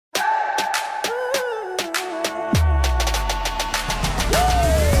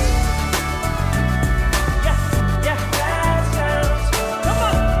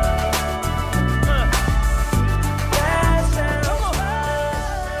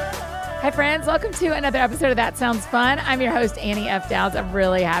Hi, friends. Welcome to another episode of That Sounds Fun. I'm your host, Annie F. Downs. I'm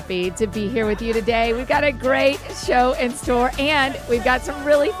really happy to be here with you today. We've got a great show in store, and we've got some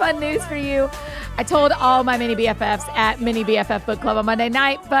really fun news for you. I told all my mini BFFs at Mini BFF Book Club on Monday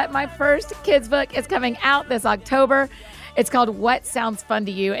night, but my first kids book is coming out this October. It's called What Sounds Fun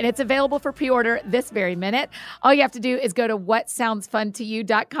to You, and it's available for pre-order this very minute. All you have to do is go to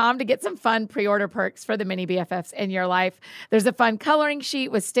whatsoundsfuntoyou.com to get some fun pre-order perks for the mini BFFs in your life. There's a fun coloring sheet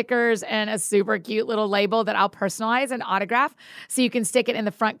with stickers and a super cute little label that I'll personalize and autograph so you can stick it in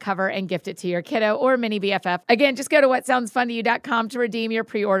the front cover and gift it to your kiddo or mini BFF. Again, just go to whatsoundsfuntoyou.com to redeem your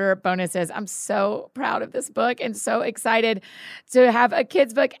pre-order bonuses. I'm so proud of this book and so excited to have a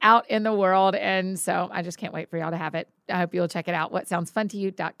kids book out in the world, and so I just can't wait for y'all to have it. I hope you'll check it out,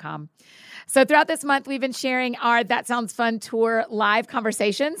 whatsoundsfuntoyou.com. So throughout this month, we've been sharing our That Sounds Fun Tour live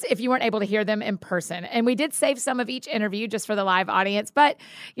conversations if you weren't able to hear them in person. And we did save some of each interview just for the live audience, but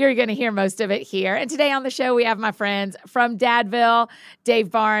you're going to hear most of it here. And today on the show, we have my friends from Dadville,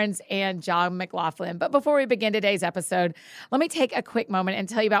 Dave Barnes and John McLaughlin. But before we begin today's episode, let me take a quick moment and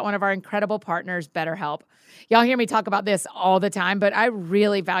tell you about one of our incredible partners, BetterHelp. Y'all hear me talk about this all the time, but I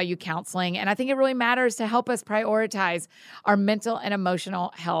really value counseling, and I think it really matters to help us prioritize our mental and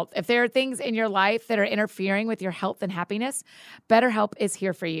emotional health. If there are things in your life that are interfering with your health and happiness, BetterHelp is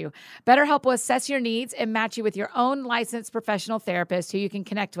here for you. BetterHelp will assess your needs and match you with your own licensed professional therapist who you can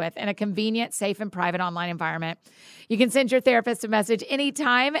connect with in a convenient, safe, and private online environment. You can send your therapist a message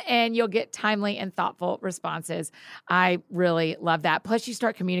anytime, and you'll get timely and thoughtful responses. I really love that. Plus, you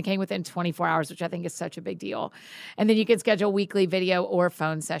start communicating within 24 hours, which I think is such a big deal. And then you can schedule weekly video or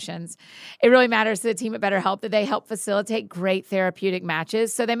phone sessions. It really matters to the team at BetterHelp that they help facilitate great therapeutic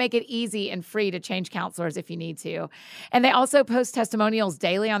matches, so they make it easy and free to change counselors if you need to. And they also post testimonials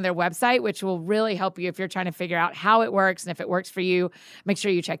daily on their website, which will really help you if you're trying to figure out how it works and if it works for you. Make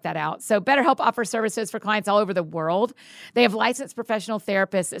sure you check that out. So BetterHelp offers services for clients all over the world. They have licensed professional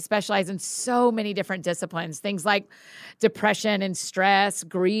therapists that specialize in so many different disciplines, things like depression and stress,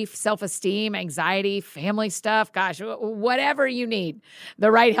 grief, self-esteem, anxiety, family stuff, gosh, whatever you need.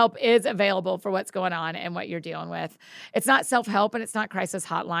 The right help is available for what's going on and what you're dealing with. It's not self-help and it's not crisis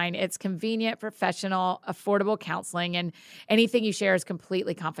hotline. It's convenient, professional, affordable counseling, and anything you share is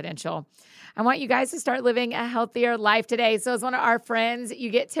completely confidential. I want you guys to start living a healthier life today. So as one of our friends, you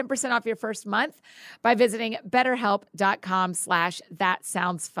get 10% off your first month by visiting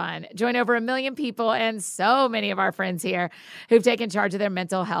BetterHelp.com/thatsoundsfun. Join over 1 million people and so many of our friends here who've taken charge of their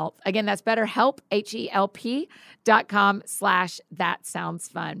mental health. Again, that's BetterHelp,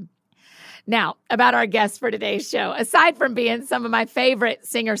 HELP.com/thatsoundsfun. Now, about our guests for today's show. Aside from being some of my favorite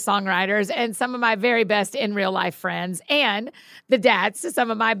singer-songwriters and some of my very best in real life friends and the dads to some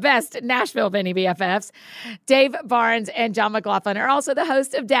of my best Nashville mini BFFs, Dave Barnes and John McLaughlin are also the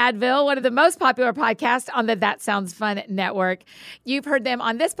hosts of Dadville, one of the most popular podcasts on the That Sounds Fun network. You've heard them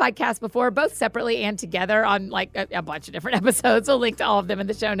on this podcast before, both separately and together on like a bunch of different episodes. We'll link to all of them in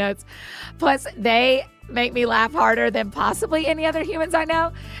the show notes. Plus, they make me laugh harder than possibly any other humans I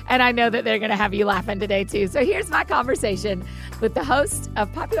know. And I know that they're going to have you laughing today too. So here's my conversation with the hosts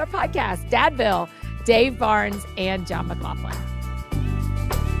of popular podcasts, Dadville, Dave Barnes and John McLaughlin.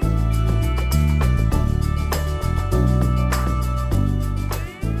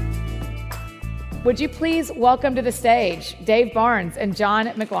 Would you please welcome to the stage Dave Barnes and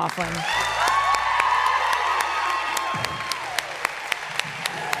John McLaughlin.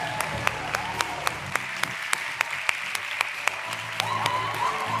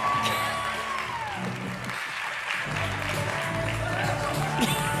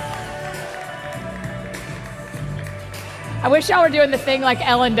 I wish y'all were doing the thing like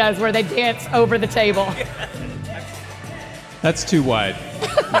Ellen does where they dance over the table. That's too wide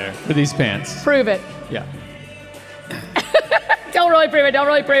there for these pants. Prove it. Yeah. Don't really prove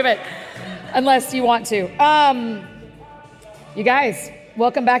it. Unless you want to. You guys,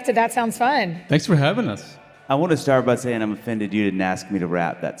 welcome back to That Sounds Fun. Thanks for having us. I want to start by saying I'm offended you didn't ask me to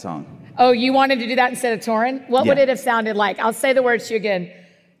rap that song. Oh, you wanted to do that instead of touring? What would it have sounded like? I'll say the words to you again.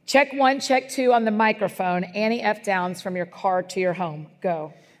 Check 1, check 2 on the microphone. Annie F. Downs from your car to your home.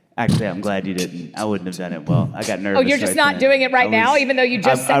 Go. Actually, I'm glad you didn't. I wouldn't have done it well. I got nervous. Oh, you're just not doing it right now, even though you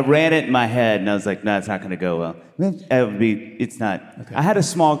just I ran it in my head, and I was like, no, it's not going to go well. It's not. Okay. I had a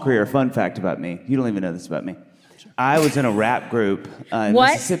small career. Fun fact about me. You don't even know this about me. I was in a rap group in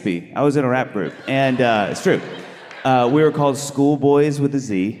Mississippi. I was in a rap group, and it's true. We were called Schoolboys with a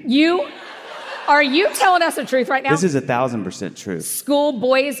Z. Are you telling us the truth right now? This is 1,000% true.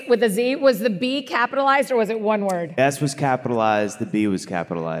 Schoolboys with a Z. Was the B capitalized or was it one word? S was capitalized. The B was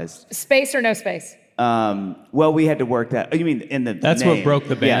capitalized. Space or no space? Well, we had to work that. You mean in the That's name. what broke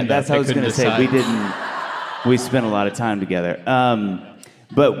the band Yeah, up. that's what I They was going to couldn't say. decide. We spent a lot of time together.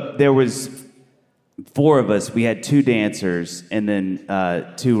 But there was 4 of us. We had 2 dancers and then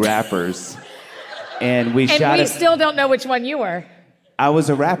 2 rappers. And we shot we still don't know which one you were. I was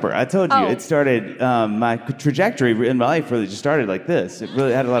a rapper. I told you. Oh. It started, my trajectory in my life really just started like this. It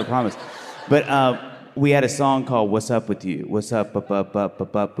really had a lot of promise. But we had a song called What's Up With You? What's up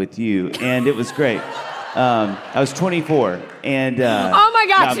with you? And it was great. I was 24. And Oh my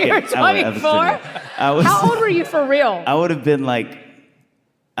gosh, no, you were I'm kidding. I 24? was How old were you for real? I would have been like,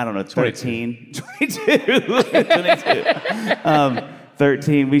 I don't know, 13, 22.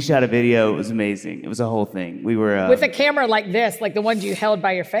 13. We shot a video. It was amazing. It was a whole thing. We were With a camera like this, like the ones you held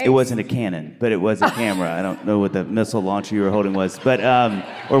by your face. It wasn't a Canon, but it was a camera. I don't know what the missile launcher you were holding was, but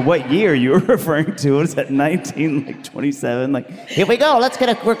or what year you were referring to. What is that? 1927? Like, Here we go. Let's get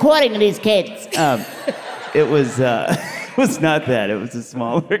a recording of these kids. it was it was not that. It was a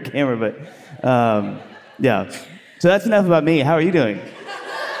smaller camera, but yeah. So that's enough about me. How are you doing?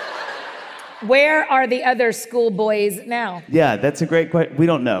 Where are the other schoolboys now? Yeah, that's a great question. We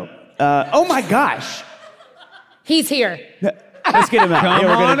don't know. Oh my gosh. He's here. Let's get him out. Come Here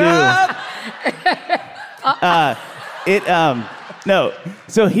we're gonna on do no.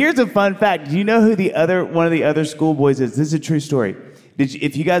 So here's a fun fact. Do you know who one of the other schoolboys is? This is a true story.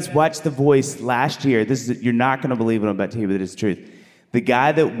 If you guys watched The Voice last year, you're not gonna believe what I'm about to tell you, but it's the truth. The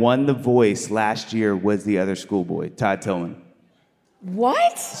guy that won The Voice last year was the other schoolboy, Todd Tillman.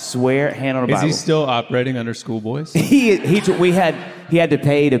 What? Swear, hand on a Is Bible. he still operating under schoolboys? He had to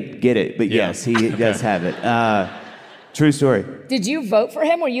pay to get it, but Yeah. yes, he does have it. True story. Did you vote for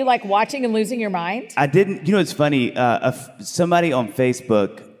him? Were you like watching and losing your mind? I didn't. You know, it's funny. Somebody on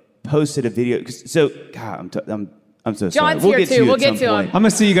Facebook posted a video. So, God, I'm so sorry. John's here too. We'll get some to him. point. I'm gonna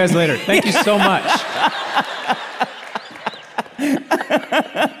see you guys later. Thank you so much.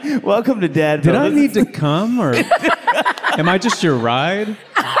 Welcome to Dad. Did I need to come, or am I just your ride?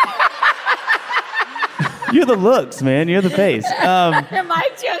 You're the looks, man. You're the face. Am I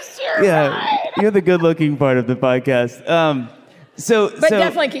just your Yeah, you're the good-looking part of the podcast. But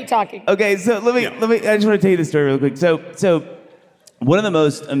definitely keep talking. Okay, so let me. I just want to tell you the story real quick. So one of the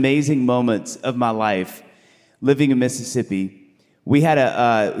most amazing moments of my life, living in Mississippi, we had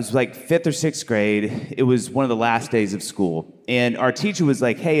it was like 5th or 6th grade. It was one of the last days of school, and our teacher was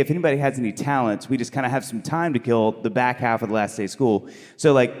like, "Hey, if anybody has any talents, we just kind of have some time to kill the back half of the last day of school.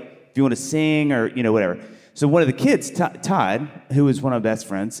 So like, if you want to sing or whatever." So one of the kids, Todd, who was one of my best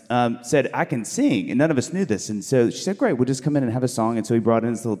friends, said, "I can sing," and none of us knew this. And so she said, "Great, we'll just come in and have a song." And so he brought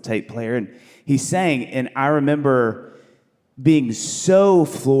in this little tape player, and he sang. And I remember being so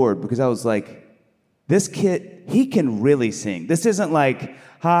floored because I was like, this kid, he can really sing. This isn't like,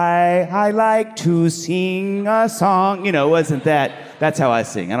 "Hi, I like to sing a song." It wasn't that. That's how I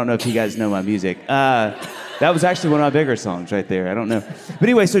sing. I don't know if you guys know my music. That was actually one of my bigger songs right there. I don't know. But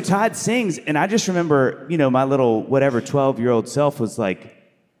anyway, so Todd sings, and I just remember, my little, 12-year-old self was like,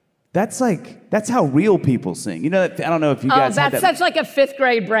 that's how real people sing. I don't know if you guys had that's that. such like a 5th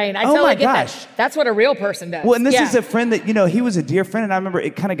grade brain. I Oh totally my get gosh. that. That's what a real person does. Well, and this Yeah. is a friend that, he was a dear friend, and I remember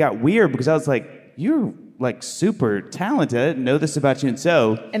it kind of got weird because I was like, "You're like super talented. I didn't know this about you." And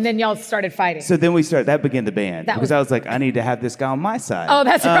And then y'all started fighting. so then that began the band. That Because was- I was like, I need to have this guy on my side. Oh,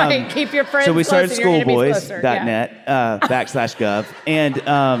 that's right. Keep your friends So we started close and your enemies closer. Yeah. schoolboys.net, /gov,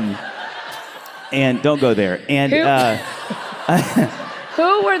 and don't go there. And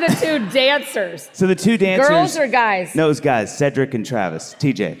Who were the 2 dancers? so the 2 dancers. Girls or guys? No, it was guys, Cedric and Travis,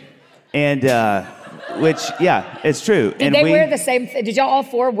 TJ. And, which, yeah, it's true. Did they wear the same thing? Did y'all all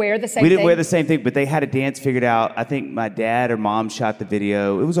 4 wear the same We thing? didn't wear the same thing, but they had a dance figured out. I think my dad or mom shot the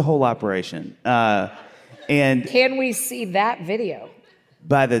video. It was a whole operation. And Can we see that video?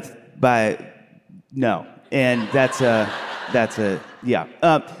 no. And that's yeah.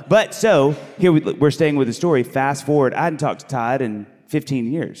 But so here we're staying with the story. Fast forward, I hadn't talked to Todd in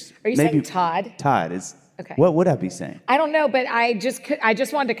 15 years. Are you saying Todd? Todd is. Okay. What would I be saying? I don't know, but I just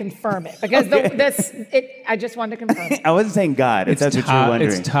wanted to confirm it because I just wanted to confirm it. I wasn't saying God, if that's what you're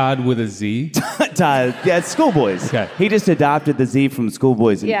wondering. It's Todd with a Z. Todd, yeah, it's Schoolboys. Okay. He just adopted the Z from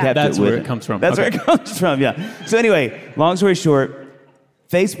Schoolboys and Yeah. kept That's it with where him. it comes from. That's Okay. where it comes from, yeah. So anyway, long story short,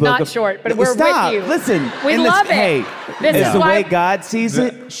 Facebook. Not short, but we're Stop. with you. Listen. We in love it. Hey, This it's is the why- way God sees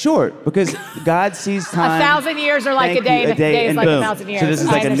it. Short, because God sees time. 1,000 years are like Thank a day, you, and a day is and like boom. 1,000 years. So this is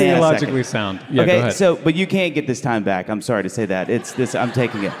I like a understand. nanosecond. Theologically sound. Yeah, go Okay, ahead. but you can't get this time back. I'm sorry to say that. It's this. I'm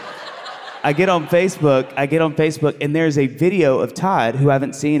taking it. I get on Facebook, and there's a video of Todd, who I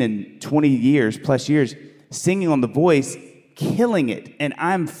haven't seen in 20 years, singing on The Voice, killing it. And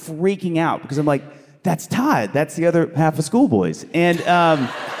I'm freaking out because I'm like, that's Todd. That's the other half of Schoolboys. And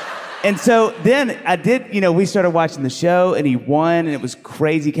so then I did, we started watching the show, and he won, and it was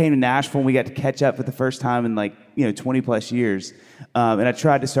crazy. He came to Nashville, and we got to catch up for the first time in 20 plus years. And I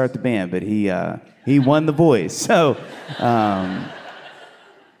tried to start the band, but he won The Voice. So,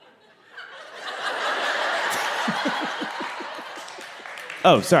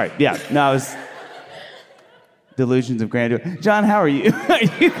 oh, sorry. Yeah, no, I was delusions of grandeur. John, how are you? Are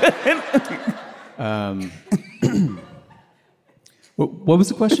you good? What was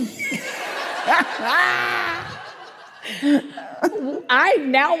the question? I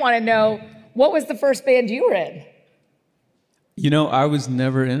now want to know, what was the first band you were in? I was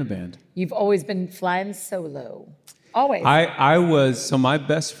never in a band. You've always been flying solo. Always. I was, so my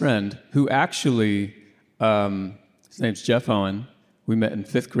best friend, who actually, his name's Jeff Owen, we met in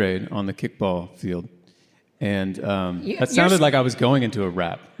 5th grade on the kickball field. And that sounded like I was going into a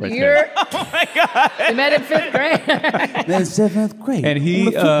rap there. Oh my God! We met in 5th grade. Then 7th grade. And he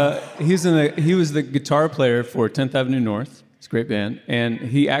was the guitar player for 10th Avenue North. It's a great band. And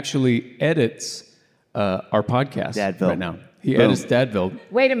he actually edits our podcast Dadville. Right now. He edits Dadville.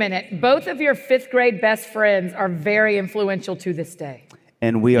 Wait a minute. Both of your 5th grade best friends are very influential to this day.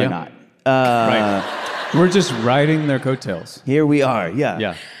 And we are not. Right. We're just riding their coattails. Here we are. Yeah.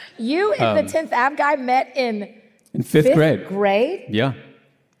 Yeah. You and the 10th Ave guy met in 5th grade. grade? Yeah.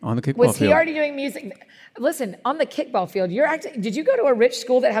 On the kickball Was field. he already doing music? Listen, on the kickball field, did you go to a rich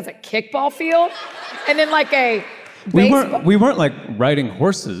school that has a kickball field? And then like a baseball? We weren't like riding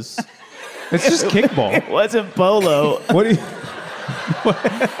horses. It's just kickball. It wasn't polo. What do you...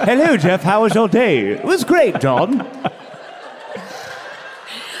 Hello, Jeff. How was your day? It was great, Don.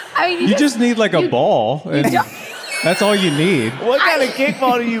 I mean, You just need like a ball. And that's all you need. What kind of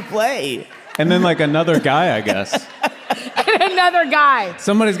kickball do you play? And then like another guy, I guess. another guy.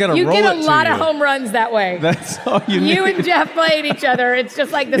 Somebody's got to You roll it get a to lot you. of home runs that way. That's all you need. You and Jeff playing each other. It's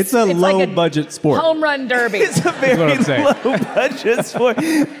just like this. It's a low-budget sport. Home run derby. It's a very what I'm saying. low budget sport.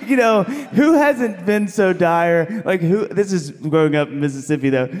 Who hasn't been so dire? Like this is growing up in Mississippi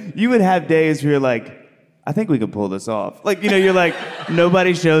though. You would have days where you're like, I think we can pull this off. Like, you're like,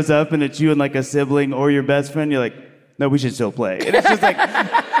 nobody shows up and it's you and like a sibling or your best friend. You're like, no, we should still play. And it's just like,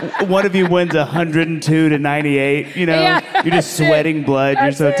 one of you wins 102 to 98, Yeah, You're just sweating blood.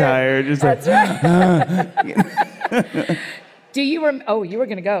 You're so tired. Just That's right. Do you oh, you were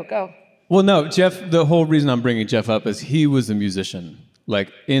going to go. Well, no, Jeff, the whole reason I'm bringing Jeff up is he was a musician.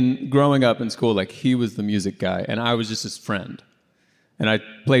 Like, in growing up in school, like, he was the music guy, and I was just his friend. And I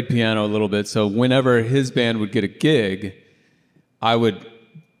played piano a little bit, so whenever his band would get a gig, I would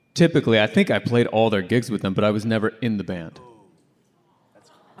typically, I think I played all their gigs with them, but I was never in the band.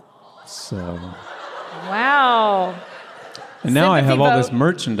 So. Wow. And now I have all Sympathy this vote.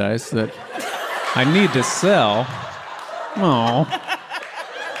 merchandise that I need to sell. Oh.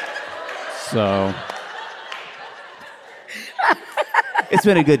 So. It's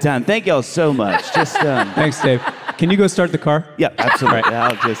been a good time. Thank y'all so much. Just Thanks, Dave. Can you go start the car? yeah, absolutely.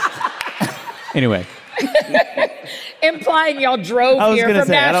 I'll just. Anyway. Implying y'all drove I was here gonna from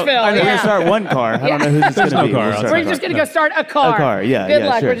say Nashville. we're gonna yeah. start one car. I don't know who's it's There's gonna no be. car We'll outside. start We're a just car. going to go start a car. A car, yeah, Good yeah,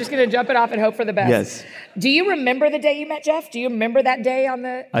 luck. sure. We're just going to jump it off and hope for the best. Yes. Do you remember the day you met Jeff? Do you remember that day on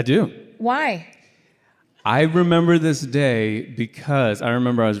the... I do. Why? I remember this day because I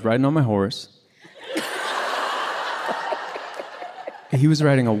remember I was riding on my horse. He was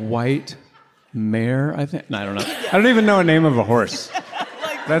riding a white mare, I think. No, I don't know. I don't even know a name of a horse.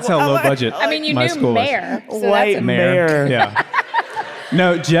 That's how low budget I mean, you my knew school was. Mare. So White that's a, mare. Yeah.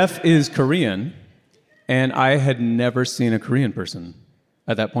 No, Jeff is Korean, and I had never seen a Korean person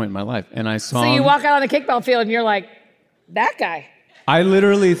at that point in my life. And I saw so you him. walk out on the kickball field and you're like, that guy. I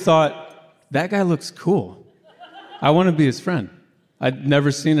literally thought, that guy looks cool. I want to be his friend. I'd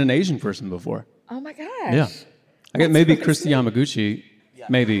never seen an Asian person before. Oh my gosh. Yeah. I get maybe Christy Yamaguchi,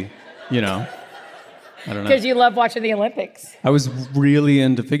 maybe, I don't know. Because you love watching the Olympics. I was really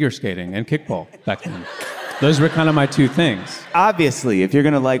into figure skating and kickball back then. Those were kind of my two things. Obviously, if you're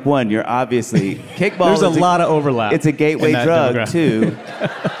gonna like one, you're obviously kickball. There's a is lot of overlap. It's a gateway in that drug demographic. to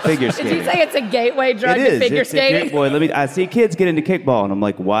figure Did skating. you say it's a gateway drug It to is. figure It's a skating? boy, I see kids get into kickball, and I'm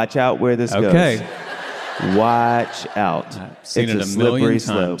like, watch out where this Okay. goes. Watch out. I've seen it's it a a slippery million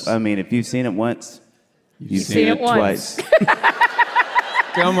slope. times. I mean, if you've seen it once, you've seen it once. twice.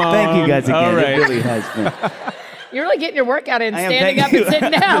 Come on. Thank you guys again. All right. It really has been. You're really getting your workout in, I am, standing thank up and you.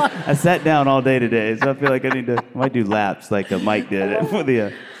 sitting down. I sat down all day today, so I feel like I might do laps like Mike did for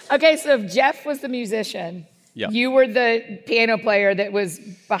the. Okay, so if Jeff was the musician, Yeah. you were the piano player that was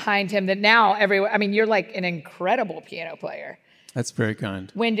behind him, that now everyone, I mean, you're like an incredible piano player. That's very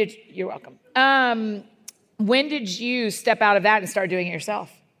kind. You're welcome. When did you step out of that and start doing it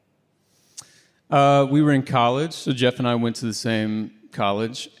yourself? We were in college, so Jeff and I went to the same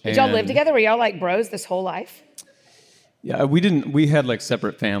college. Did y'all live together? Were y'all like bros this whole life? Yeah, we didn't. We had like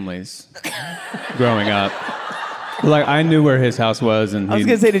separate families growing up. Like I knew where his house was, and I was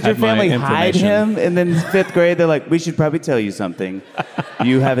gonna say, did your family hide him? And then 5th grade, they're like, "We should probably tell you something.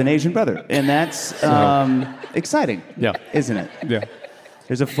 You have an Asian brother," and that's exciting. Yeah, isn't it? Yeah.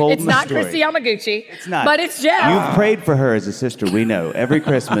 There's a fold It's in the not story. Christy Yamaguchi. It's not. But it's Jeff. You've prayed for her as a sister. We know. Every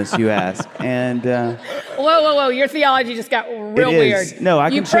Christmas you ask, and Whoa! Your theology just got real It is. weird. No, I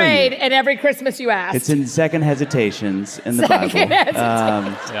can You show you. prayed, and every Christmas you asked. it's in Second Hesitations in the Bible.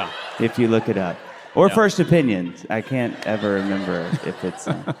 Yeah. If you look it up, or First Opinions. I can't ever remember if it's.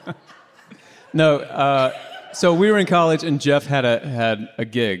 No. So we were in college, and Jeff had a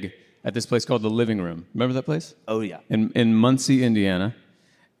gig at this place called the Living Room. Remember that place? Oh yeah. In Muncie, Indiana,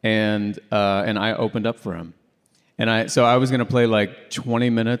 and I opened up for him, and I was gonna play like 20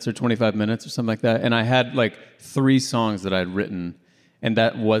 minutes or 25 minutes or something like that, and I had like 3 songs that I'd written, and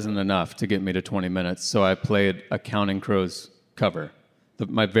that wasn't enough to get me to 20 minutes, so I played a Counting Crows cover.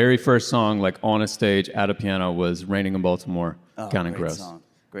 My very first song, like on a stage at a piano, was "Raining in Baltimore," Counting Great Crows. song.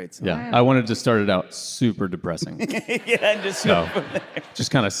 Great song. Yeah, I wanted to start it out super depressing. Yeah, just So, just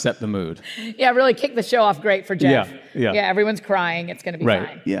kind of set the mood. Yeah, really kicked the show off great for Jeff. Yeah. Yeah, everyone's crying. It's going to be Right.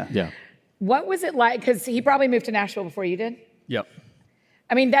 fine. Yeah. Yeah. What was it like? Because he probably moved to Nashville before you did. Yep.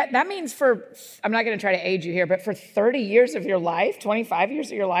 I mean, that means I'm not going to try to age you here, but for 30 years of your life, 25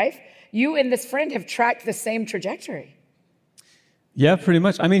 years of your life, you and this friend have tracked the same trajectory. Yeah, pretty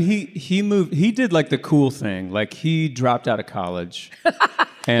much. I mean, he moved. He did like the cool thing. Like he dropped out of college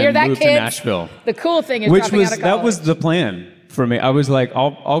and Hear that, moved kids? to Nashville, The cool thing is which dropping was out of college. that was the plan for me. I was like,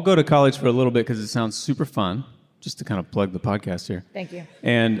 I'll go to college for a little bit because it sounds super fun. Just to kind of plug the podcast here. Thank you.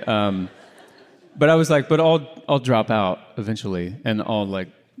 And but I was like, but I'll drop out eventually and I'll like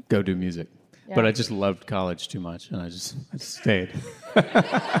go do music. Yeah. But I just loved college too much, and I just stayed.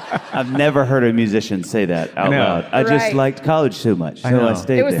 I've never heard a musician say that out know. loud. I just Right. liked college too much, so I know.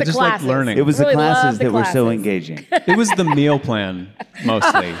 stayed It was there. the Just like classes. learning. It was Really the classes loved the that were so classes. engaging. It was the meal plan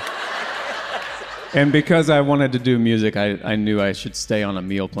mostly. And because I wanted to do music, I knew I should stay on a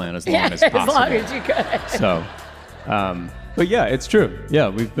meal plan as long Yeah, as as possible. long as you could. So, but yeah, it's true. Yeah,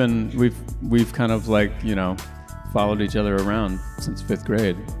 we've kind of like followed each other around since 5th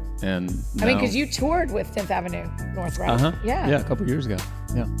grade, and I mean, because you toured with 10th Avenue North, right? yeah, a couple years ago.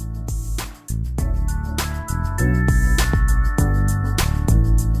 Yeah.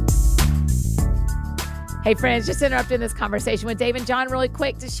 Hey friends, just interrupting this conversation with Dave and John really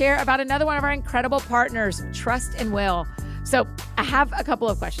quick to share about another one of our incredible partners, Trust and Will. So I have a couple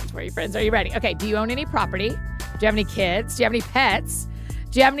of questions for you, friends. Are you ready? Okay, do you own any property? Do you have any kids? Do you have any pets?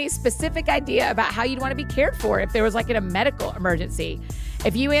 Do you have any specific idea about how you'd want to be cared for if there was like a medical emergency?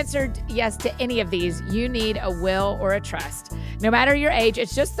 If you answered yes to any of these, you need a will or a trust. No matter your age,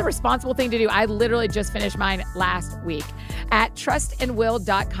 it's just the responsible thing to do. I literally just finished mine last week. At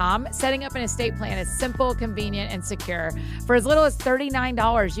trustandwill.com, setting up an estate plan is simple, convenient, and secure. For as little as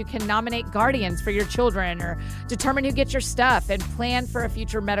 $39, you can nominate guardians for your children or determine who gets your stuff and plan for a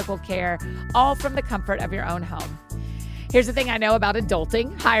future medical care, all from the comfort of your own home. Here's the thing I know about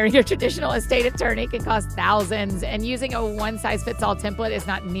adulting. Hiring a traditional estate attorney can cost thousands, and using a one-size-fits-all template is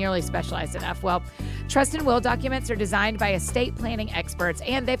not nearly specialized enough. Well, Trust and Will documents are designed by estate planning experts,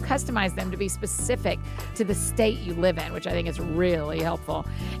 and they've customized them to be specific to the state you live in, which I think is really helpful.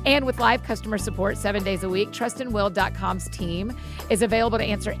 And with live customer support 7 days a week, trustandwill.com's team is available to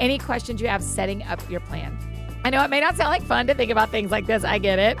answer any questions you have setting up your plan. I know it may not sound like fun to think about things like this. I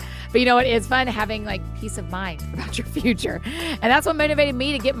get it. But it is fun having peace of mind about your future. And that's what motivated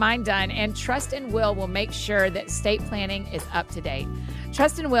me to get mine done. And Trust and Will make sure that estate planning is up to date.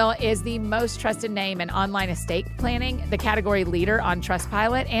 Trust and Will is the most trusted name in online estate planning, the category leader on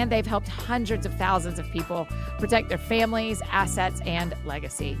Trustpilot, and they've helped hundreds of thousands of people protect their families, assets, and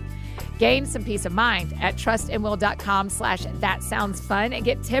legacy. Gain some peace of mind at trustandwill.com/thatsoundsfun and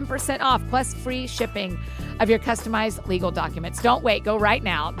get 10% off plus free shipping of your customized legal documents. Don't wait. Go right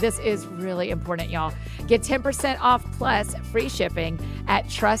now. This is really important, y'all. Get 10% off plus free shipping at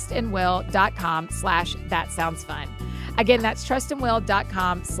trustandwill.com/thatsoundsfun. Again, that's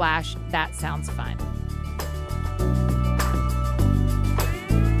trustandwill.com/thatsoundsfun.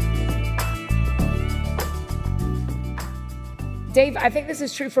 Dave, I think this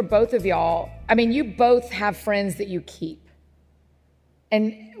is true for both of y'all. I mean, you both have friends that you keep.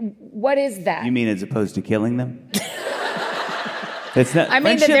 And what is that? You mean as opposed to killing them? It's not. I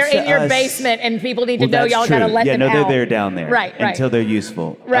mean that they're in your basement and people need to know y'all got to let them out. Yeah, no, they're down there. Right. Until they're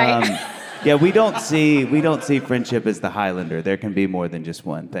useful. Right. Yeah, we don't see friendship as the Highlander. There can be more than just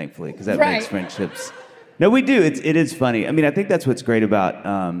one, thankfully, because that makes friendships. No, we do. It is funny. I mean, I think that's what's great about.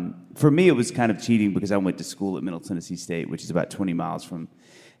 For me, it was kind of cheating because I went to school at Middle Tennessee State, which is about 20 miles from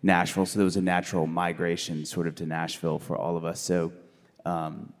Nashville. So there was a natural migration sort of to Nashville for all of us. So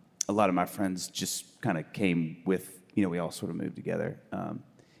a lot of my friends just kind of came with. We all sort of moved together.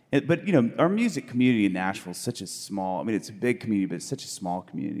 But our music community in Nashville is such a small. I mean, it's a big community, but it's such a small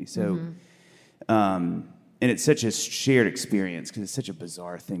community. So. And it's such a shared experience because it's such a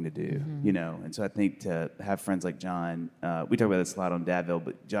bizarre thing to do, And so I think to have friends like John, we talk about this a lot on Dadville,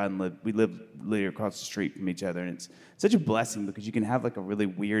 but we live literally across the street from each other, and it's such a blessing because you can have like a really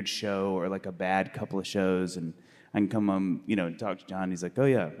weird show or like a bad couple of shows, and I can come home, and talk to John. He's like, oh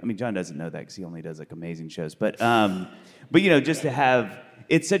yeah. I mean, John doesn't know that because he only does like amazing shows, but just to have.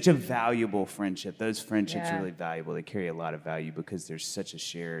 It's such a valuable friendship. Those friendships are really valuable. They carry a lot of value because there's such a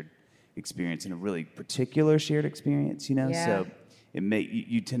shared experience and a really particular shared experience, So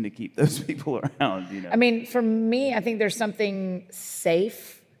you tend to keep those people around, I mean, for me, I think there's something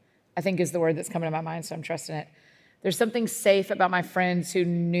safe, I think is the word that's coming to my mind, so I'm trusting it. There's something safe about my friends who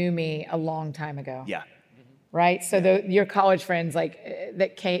knew me a long time ago. Yeah. Right? So your college friends,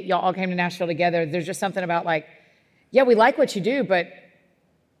 y'all all came to Nashville together. There's just something about we like what you do, but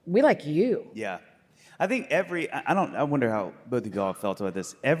we like you. Yeah. I think I wonder how both of y'all felt about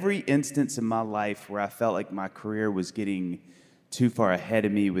this. Every instance in my life where I felt like my career was getting too far ahead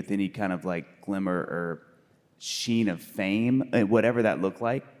of me with any kind of glimmer or sheen of fame, and whatever that looked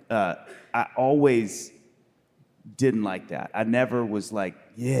like, I always didn't like that. I never was I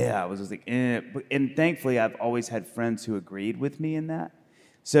was just eh. And thankfully, I've always had friends who agreed with me in that.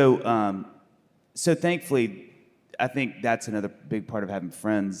 So thankfully, I think that's another big part of having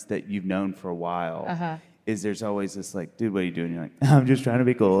friends that you've known for a while. Is there's always this dude, what are you doing? You're like, I'm just trying to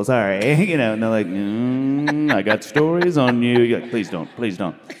be cool. Sorry, And they're like, I got stories on you. You're like, please don't.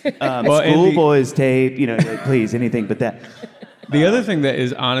 Schoolboys tape. Please anything but that. The other thing that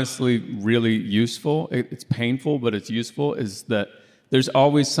is honestly really useful, it's painful, but it's useful, is that there's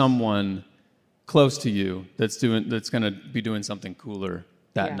always someone close to you that's going to be doing something cooler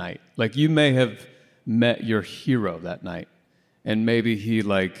that night. You may have met your hero that night, and maybe he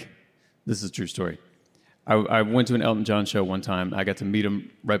this is a true story. I went to an Elton John show one time. I got to meet him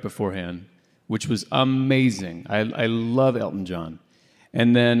right beforehand, which was amazing. I love Elton John.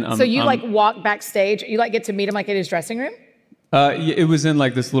 And then so you walk backstage, you get to meet him in his dressing room? It was in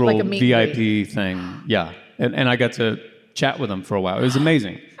this little VIP greet thing. Yeah. And I got to chat with him for a while. It was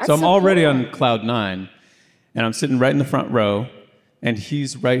amazing. So I'm already on cloud 9, and I'm sitting right in the front row, and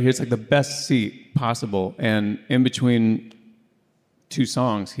he's right here. It's the best seat possible. And in between two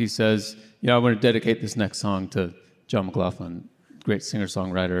songs, he says, I want to dedicate this next song to John McLaughlin, great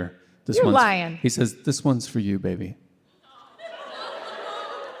singer-songwriter. You're lying. He says, this one's for you, baby.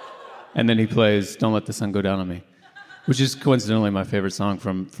 And then he plays Don't Let the Sun Go Down on Me, which is coincidentally my favorite song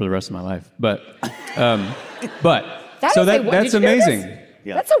for the rest of my life. But that's amazing.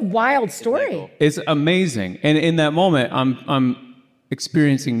 Yeah. That's a wild story. It's amazing. And in that moment, I'm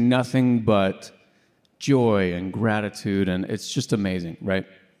experiencing nothing but joy and gratitude, and it's just amazing, right?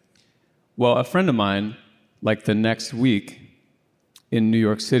 Well, a friend of mine, the next week in New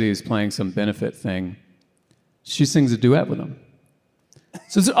York City, is playing some benefit thing. She sings a duet with him.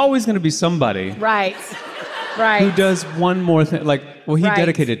 So there's always going to be somebody right who does one more thing. He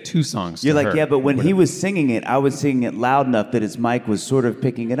dedicated 2 songs You're to her. Yeah, but when he was singing it, I was singing it loud enough that his mic was sort of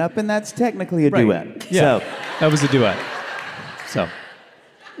picking it up, and that's technically a duet. Yeah, that was a duet. So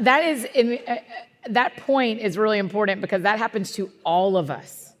that is that point is really important because that happens to all of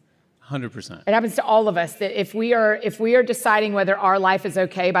us. 100%. It happens to all of us that if we are deciding whether our life is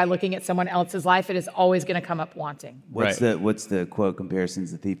okay by looking at someone else's life, it is always going to come up wanting. What's the quote?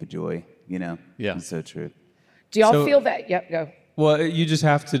 Comparison's the thief of joy. Yeah, it's so true. Do y'all feel that? Yep, go. Well, you just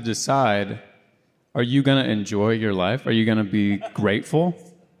have to decide: are you going to enjoy your life? Are you going to be grateful?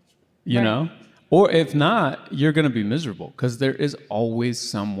 You know, or if not, you're going to be miserable because there is always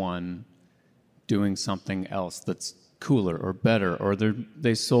someone doing something else that's cooler or better, or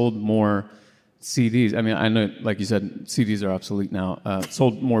they sold more CDs. I mean, I know, like you said, CDs are obsolete now.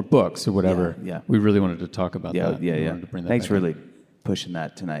 Sold more books or whatever. Yeah. We really wanted to talk about that. Yeah. Thanks for really pushing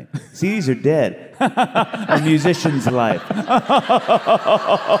that tonight. CDs are dead. A musician's life.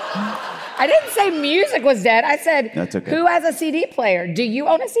 I didn't say music was dead. I said, That's okay. Who has a CD player? Do you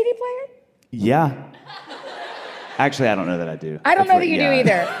own a CD player? Yeah. Actually, I don't know that I do. I don't know that you do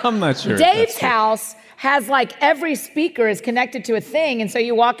either. I'm not sure. Dave's house has like every speaker is connected to a thing, and so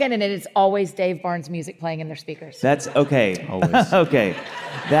you walk in and it is always Dave Barnes music playing in their speakers. That's okay. Always. Okay.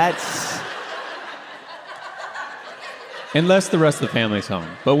 That's... Unless the rest of the family's home.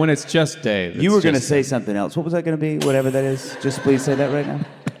 But when it's just Dave. You were going to say something else. What was that going to be? Whatever that is. Just please say that right now.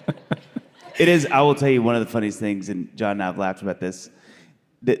 It is, I will tell you one of the funniest things, and John and I have laughed about this,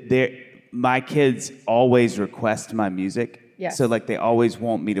 that my kids always request my music. Yes. So like they always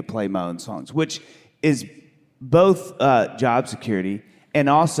want me to play my own songs, which is both job security and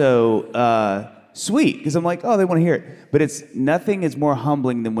also sweet, because I'm like, oh, they want to hear it. But nothing is more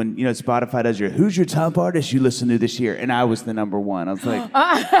humbling than when, Spotify does who's your top artist you listen to this year? And I was the number one. I was like,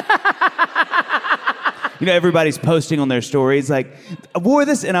 everybody's posting on their stories like, I wore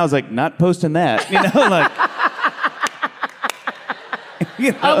this, and I was like, not posting that. Like.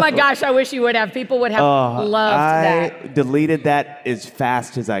 Oh my gosh, I wish you would have. People would have loved that. I deleted that as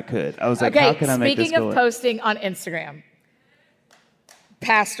fast as I could. I was like, how can I make this go? Speaking of posting on Instagram,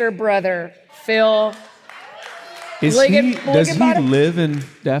 pastor brother Phil. Does he live in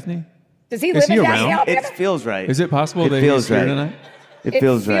Daphne? Does he live in Daphne, Alabama? It feels right. Is it possible that he's here tonight? It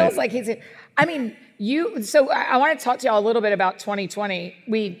feels right. It feels like he's here. I mean, so I want to talk to y'all a little bit about 2020.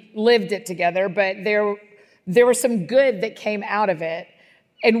 We lived it together, but there was some good that came out of it.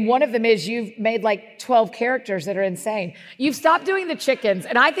 And one of them is you've made like 12 characters that are insane. You've stopped doing the chickens,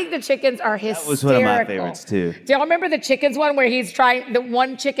 and I think the chickens are hysterical. That was one of my favorites too. Do y'all remember the chickens one where the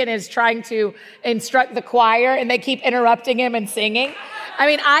one chicken is trying to instruct the choir and they keep interrupting him and singing? I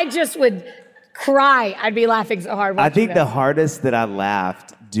mean, I just would cry. I'd be laughing so hard. I think the hardest that I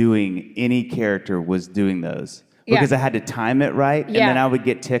laughed doing any character was doing those. Because I had to time it right, and then I would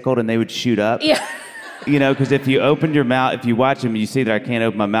get tickled and they would shoot up. Yeah. Because if you opened your mouth, if you watch them, you see that I can't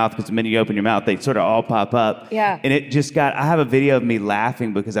open my mouth because the minute you open your mouth, they sort of all pop up. Yeah. And it just I have a video of me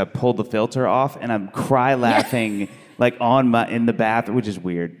laughing because I pulled the filter off and I'm cry laughing like in the bathroom, which is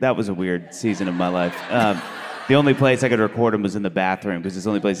weird. That was a weird season of my life. The only place I could record them was in the bathroom because it's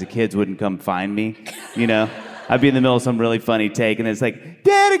the only place the kids wouldn't come find me, I'd be in the middle of some really funny take and it's like,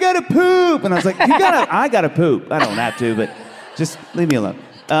 Dad, I gotta poop. And I was like, I gotta poop. I don't have to, but just leave me alone.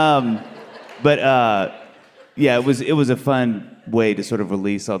 It was a fun way to sort of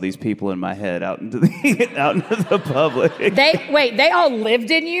release all these people in my head out into the public. They all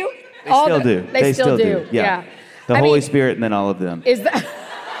lived in you? They still do. Yeah. The Holy Spirit and then all of them. Is that...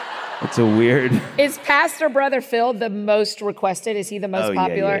 It's a weird... Is Pastor Brother Phil the most requested? Is he the most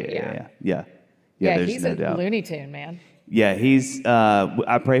popular? Yeah, he's no a doubt. Looney Tune, man. Yeah,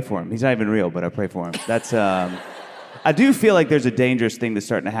 I pray for him. He's not even real, but I pray for him. That's... I do feel like there's a dangerous thing that's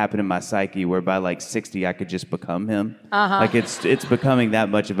starting to happen in my psyche where by like 60 I could just become him. Like it's becoming that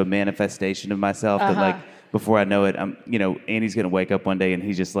much of a manifestation of myself that like before I know it, Annie's gonna wake up one day and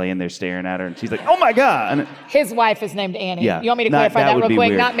he's just laying there staring at her and she's like, oh my God. And his wife is named Annie. Yeah. You want me to clarify that real quick?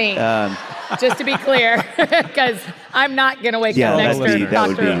 Weird. Not me. Just to be clear, because I'm not gonna wake up next to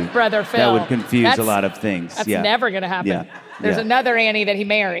Dr. Brother Phil. That would confuse a lot of things. That's never gonna happen. Yeah. There's another Annie that he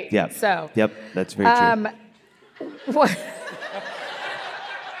married. Yeah. So. Yep, that's very true.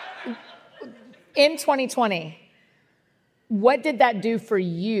 In 2020, what did that do for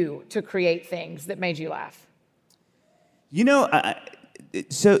you to create things that made you laugh?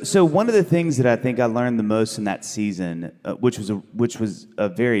 So one of the things that I think I learned the most in that season, which was a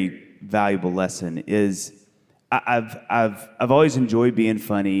very valuable lesson, is I've always enjoyed being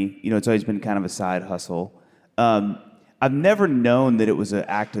funny. It's always been kind of a side hustle. I've never known that it was an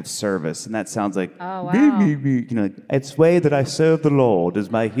act of service, and that sounds like, oh, wow. It's the way that I serve the Lord is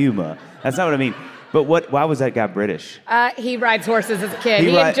my humor. That's not what I mean. But why was that guy British? He rides horses as a kid.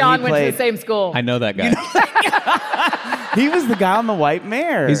 He and John went to the same school. I know that guy. He was the guy on the white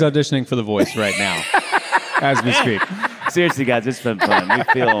mare. He's auditioning for The Voice right now, as we speak. Seriously, guys, it's been fun. We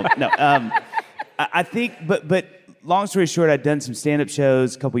feel I think, but long story short, I'd done some stand-up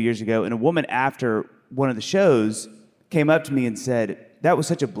shows a couple years ago, and a woman after one of the shows came up to me and said, that was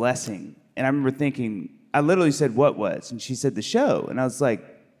such a blessing. And I remember thinking, I literally said, what was? And she said, the show. And I was like,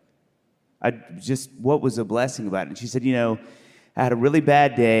 what was a blessing about it? And she said, I had a really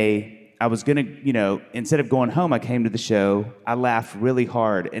bad day. I was gonna, instead of going home, I came to the show. I laughed really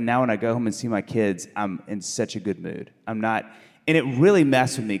hard. And now when I go home and see my kids, I'm in such a good mood. And it really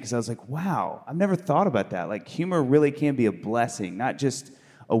messed with me because I was like, wow, I've never thought about that. Like humor really can be a blessing, not just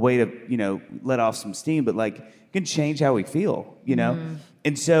a way to, let off some steam, but like it can change how we feel, Mm-hmm.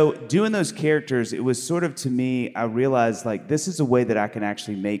 And so doing those characters, it was sort of, to me, I realized like this is a way that I can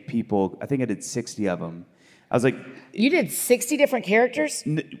actually make people, I think I did 60 of them. I was like, You did 60 different characters?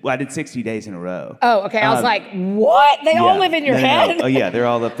 Well, I did 60 days in a row. Oh, okay. I was like, what? They all live in your head? No. Oh, yeah, they're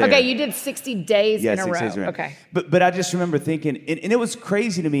all up there. Okay, you did 60 days in a 6 row. days in a row. Okay. But I just remember thinking, and it was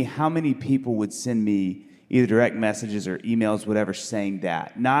crazy to me how many people would send me either direct messages or emails, whatever, saying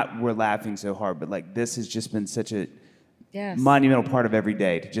that. Not we're laughing so hard, but like this has just been such a monumental part of every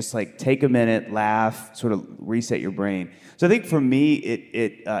day to just like take a minute, laugh, sort of reset your brain. So I think for me,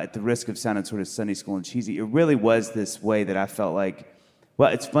 it at the risk of sounding sort of Sunday school and cheesy, it really was this way that I felt like,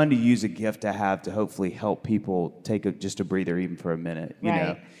 well, it's fun to use a gift I have to hopefully help people take just a breather even for a minute, you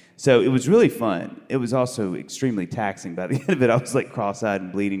know? So it was really fun. It was also extremely taxing. By the end of it, I was like cross-eyed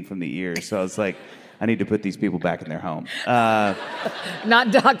and bleeding from the ears. So I was like, I need to put these people back in their home.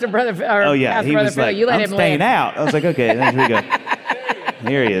 Not Dr. Brother. Oh yeah, he was like, I'm staying out. I was like, okay, there we go.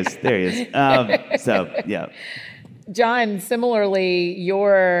 There he is. There he is. So yeah. John, similarly,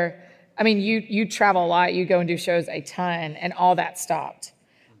 you travel a lot. You go and do shows a ton, and all that stopped.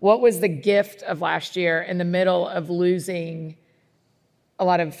 What was the gift of last year in the middle of losing a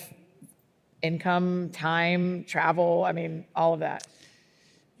lot of income, time, travel? I mean, all of that.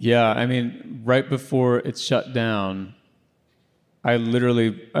 Yeah, I mean, right before it shut down, I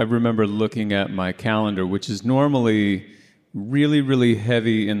remember looking at my calendar, which is normally really, really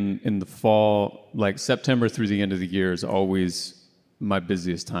heavy in the fall. Like September through the end of the year is always my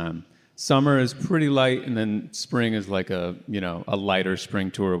busiest time. Summer is pretty light, and then spring is like a lighter spring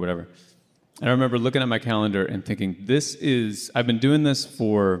tour or whatever. And I remember looking at my calendar and thinking, I've been doing this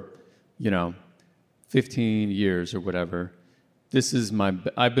for, 15 years or whatever.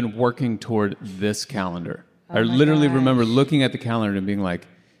 I've been working toward this calendar. I literally remember looking at the calendar and being like,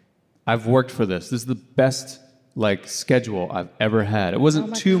 I've worked for this. This is the best schedule I've ever had. It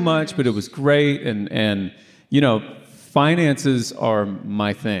wasn't too much, but it was great. And finances are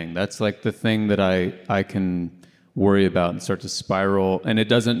my thing. That's like the thing that I can worry about and start to spiral. And it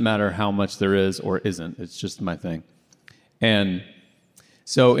doesn't matter how much there is or isn't. It's just my thing. And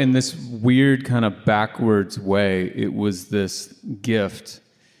so in this weird kind of backwards way, it was this gift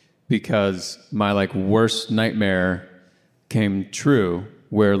because my worst nightmare came true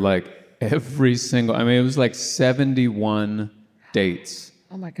where every single, it was 71 dates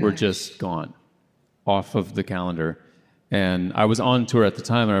were just gone off of the calendar. And I was on tour at the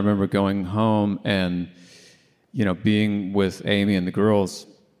time, and I remember going home and, being with Amy and the girls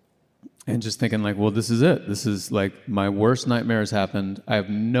and just thinking well, this is it. This is my worst nightmare has happened. I have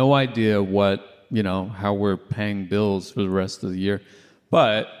no idea how we're paying bills for the rest of the year.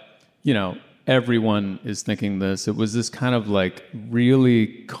 But, everyone is thinking this. It was this kind of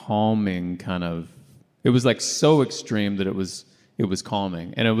really calming kind of, it was so extreme that it was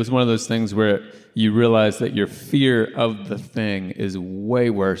calming. And it was one of those things where you realize that your fear of the thing is way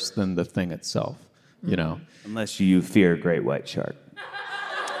worse than the thing itself, Unless you fear a great white shark.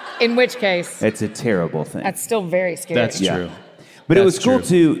 In which case, it's a terrible thing. That's still very scary. That's true. But it was cool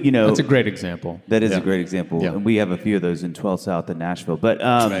too, That's a great example. That is a great example. Yeah. And we have a few of those in 12 South in Nashville. But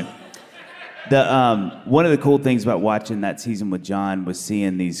one of the cool things about watching that season with John was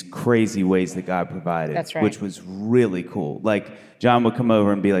seeing these crazy ways that God provided. That's right. Which was really cool. John would come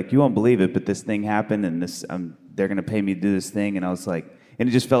over and be like, "You won't believe it, but this thing happened, and they're going to pay me to do this thing." And I was like, and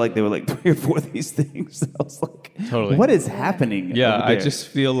it just felt like there were 3 or 4 of these things. I was like, totally. What is happening? Yeah, I just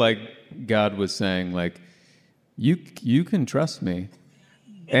feel like God was saying you can trust me.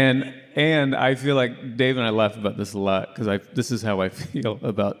 And I feel like Dave and I laugh about this a lot because this is how I feel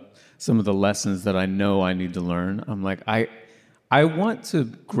about some of the lessons that I know I need to learn. I'm like, I want to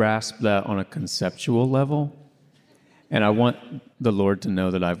grasp that on a conceptual level, and I want the Lord to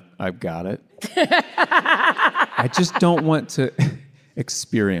know that I've got it. I just don't want to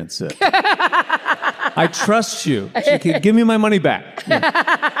experience it. I trust you. Give me my money back. Yeah.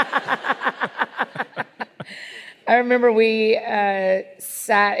 I remember we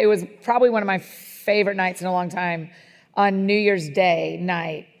sat, it was probably one of my favorite nights in a long time, on New Year's Day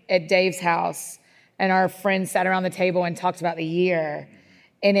night at Dave's house. And our friends sat around the table and talked about the year.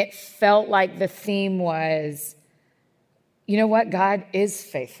 And it felt like the theme was, you know what? God is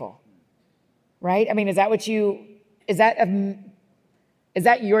faithful, right? Is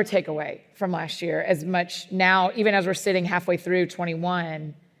that your takeaway from last year as much now, even as we're sitting halfway through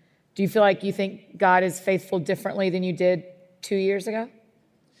 21? Do you feel like you think God is faithful differently than you did 2 years ago?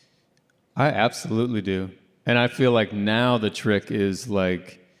 I absolutely do. And I feel like now the trick is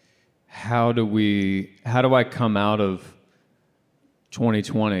how do I come out of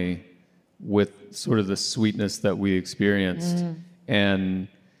 2020 with sort of the sweetness that we experienced and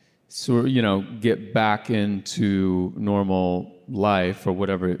get back into normal life or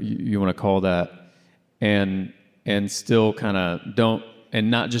whatever you want to call that, and still kind of don't,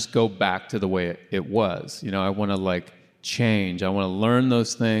 and not just go back to the way it was. I want to like change. I want to learn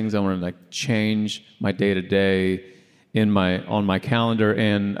those things. I want to like change my day to day on my calendar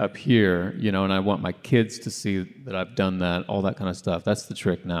and up here, and I want my kids to see that I've done that, all that kind of stuff. That's the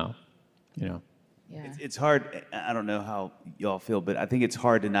trick now, Yeah. It's hard. I don't know how y'all feel, but I think it's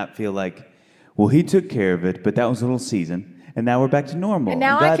hard to not feel like, well, he took care of it, but that was a little season, and now we're back to normal. And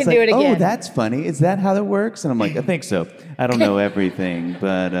now I God's can do it again. Oh, that's funny. Is that how that works? And I'm like, I think so. I don't know everything,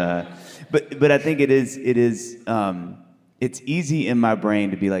 but I think it is. It's easy in my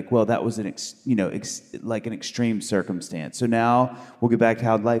brain to be like, well, that was an extreme circumstance. So now we'll get back to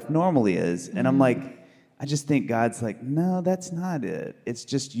how life normally is, and I'm like, I just think God's like, no, that's not it. It's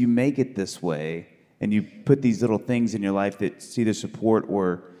just you make it this way. And you put these little things in your life that either support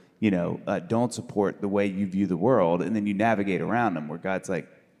or, don't support the way you view the world, and then you navigate around them. Where God's like,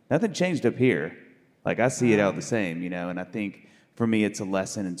 nothing changed up here. Like I see it out the same, And I think for me, it's a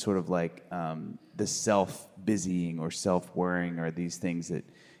lesson in sort of like the self-busying or self-worrying, or these things that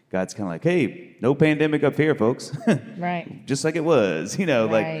God's kind of like, hey, no pandemic up here, folks. Right. Just like it was, Right.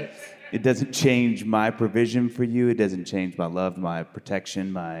 like. It doesn't change my provision for you. It doesn't change my love, my protection,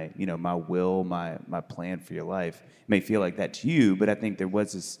 my will, my plan for your life. It may feel like that to you, but I think there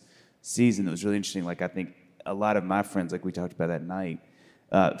was this season that was really interesting. Like I think a lot of my friends, like we talked about that night,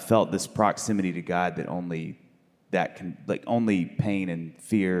 felt this proximity to God that only pain and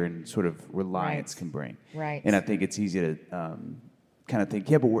fear and sort of reliance can bring. Right. And I think it's easy to kind of think,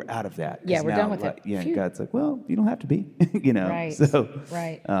 yeah, but we're out of that. Yeah, we're done with it. Yeah, and God's like, well, you don't have to be, Right. So,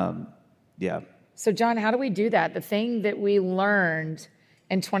 right. Yeah. So, John, how do we do that? The thing that we learned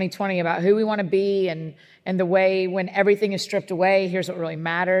in 2020 about who we want to be and the way when everything is stripped away, here's what really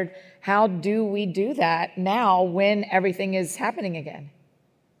mattered. How do we do that now when everything is happening again?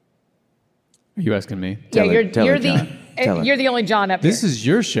 Are you asking me? You're John. you're the only John up here. This is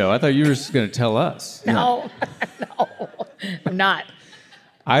your show. I thought you were just going to tell us. No, no, I'm not.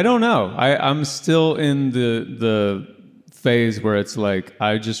 I don't know. I'm still in the phase where it's like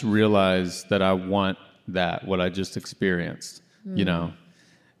I just realized that I want what I just experienced,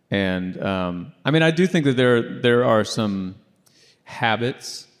 And I do think that there are some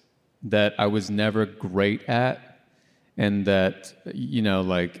habits that I was never great at, and that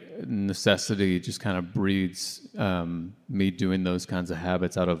like necessity just kind of breeds me doing those kinds of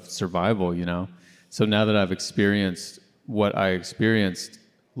habits out of survival. So now that I've experienced what I experienced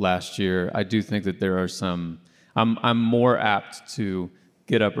last year, I do think that there are some. I'm more apt to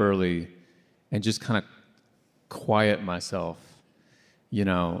get up early and just kind of quiet myself,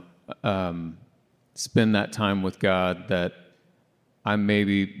 spend that time with God that I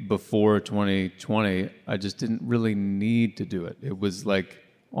maybe before 2020, I just didn't really need to do it. It was like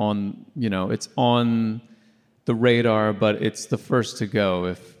it's on the radar, but it's the first to go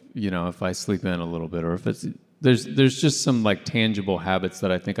if I sleep in a little bit, or if there's just some like tangible habits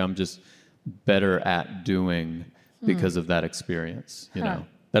that I think I'm just better at doing because of that experience,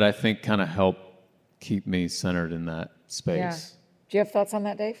 that I think kind of help keep me centered in that space. Yeah. Do you have thoughts on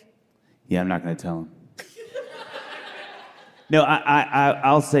that, Dave? Yeah, I'm not going to tell him. No,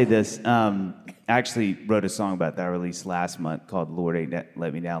 I'll say this. I actually wrote a song about that I released last month called "Lord Ain't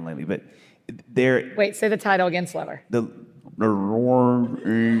Let Me Down Lately." But wait, say the title again slower. The Lord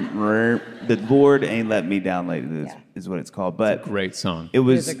Ain't Let Me Down Lately is what it's called. But it's a great song. It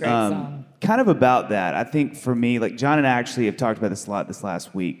was a great song. Kind of about that. I think for me, like John and I actually have talked about this a lot this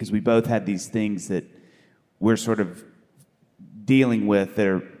last week, because we both had these things that we're sort of dealing with that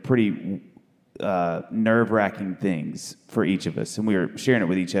are pretty nerve-wracking things for each of us, and we were sharing it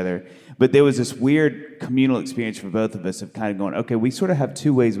with each other. But there was this weird communal experience for both of us of kind of going, okay, we sort of have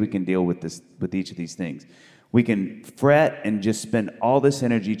two ways we can deal with this, with each of these things. We can fret and just spend all this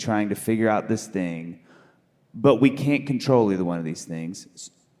energy trying to figure out this thing, but we can't control either one of these things.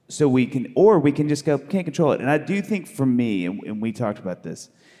 So we can just go, can't control it. And I do think for me, and we talked about this,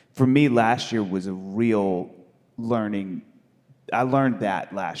 for me last year was a real learning. I learned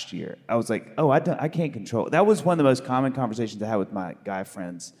that last year. I was like, oh, I can't control it. That was one of the most common conversations I had with my guy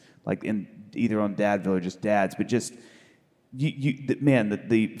friends, like either on Dadville or just dads, but just,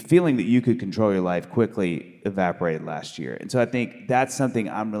 the feeling that you could control your life quickly evaporated last year. And so I think that's something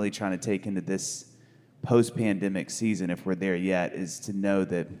I'm really trying to take into this post-pandemic season, if we're there yet, is to know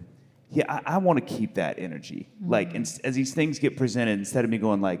that, I want to keep that energy. Mm-hmm. Like, as these things get presented, instead of me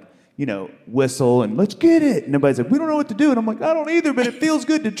going like, whistle and let's get it. And everybody's like, we don't know what to do. And I'm like, I don't either, but it feels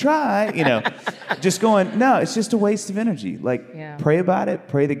good to try. Just going, no, it's just a waste of energy. Like, pray about it.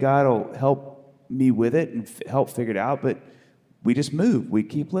 Pray that God will help me with it and help figure it out. But we just move, we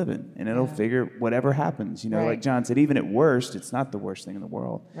keep living, and it'll figure whatever happens. Like John said, even at worst, it's not the worst thing in the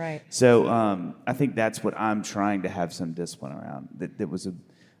world. Right. So I think that's what I'm trying to have some discipline around. That was a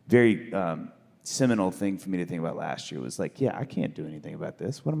very seminal thing for me to think about last year. Was like, I can't do anything about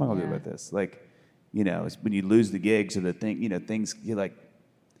this. What am I going to do about this? Like, it's when you lose the gigs or the thing, things, you're like,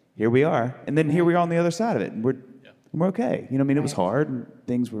 here we are, and then here we are on the other side of it, and we're okay. It was hard and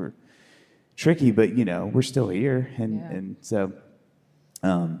things were tricky, but we're still here, and so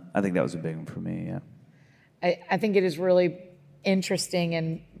I think that was a big one for me. Yeah, I think it is really interesting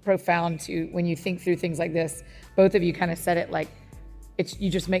and profound to when you think through things like this. Both of you kind of said it like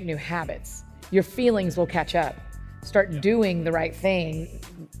you just make new habits. Your feelings will catch up. Start doing the right thing.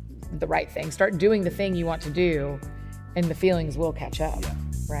 Start doing the thing you want to do, and the feelings will catch up. Yeah.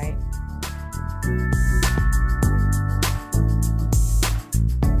 Right.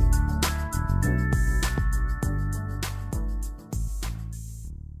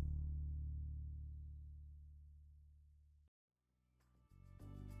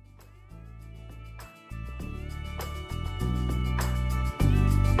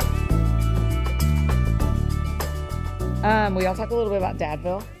 We all talked a little bit about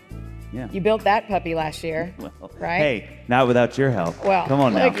Dadville. Yeah. You built that puppy last year, right? Hey, not without your help. Well, come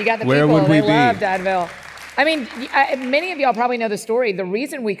on now. Look, you got the Where people. would we They be? love Dadville. I mean, many of y'all probably know the story. The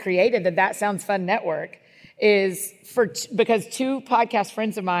reason we created the That Sounds Fun Network is because two podcast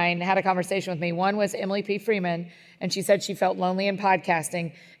friends of mine had a conversation with me. One was Emily P. Freeman, and she said she felt lonely in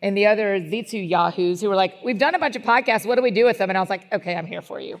podcasting. And the other, the two yahoos who were like, we've done a bunch of podcasts. What do we do with them? And I was like, okay, I'm here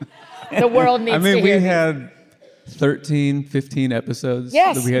for you. The world needs to hear we these. had 13, 15 episodes.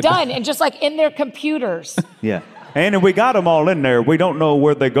 Yes, that we had done. And just like in their computers. Yeah. And we got them all in there. We don't know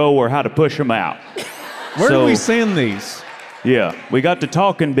where they go or how to push them out. Where do we send these? Yeah. We got the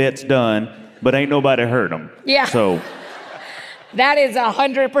talking bits done, but ain't nobody heard them. Yeah. So that is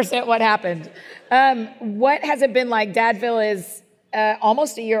 100% what happened. What has it been like? Dadville is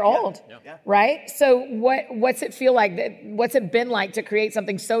almost a year old, right? So what's it feel like? What's it been like to create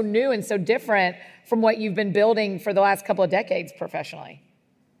something so new and so different from what you've been building for the last couple of decades professionally?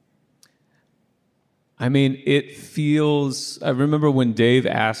 I mean, it feels, I remember when Dave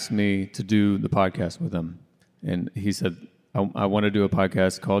asked me to do the podcast with him, and he said, I want to do a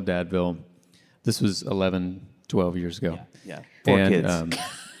podcast called Dadville. This was 11, 12 years ago. Yeah. Four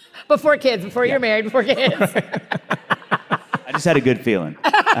kids. Before you're married, before kids. I just had a good feeling.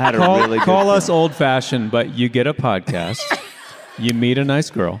 I had a really good Call us feeling. old-fashioned, but you get a podcast. You meet a nice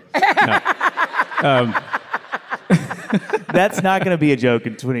girl. No. That's not going to be a joke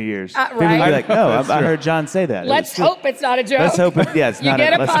in 20 years. People will right? be like, no, I heard John say that. Let's hope it's not a joke. Let's hope it's you not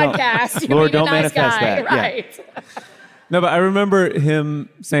get a let's don't- podcast. You Lord, meet a don't nice manifest guy, that. Yeah. right? No, but I remember him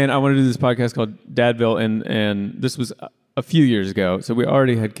saying, I want to do this podcast called Dadville, and this was a few years ago. So we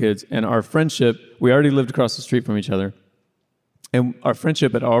already had kids, and our friendship, we already lived across the street from each other. And our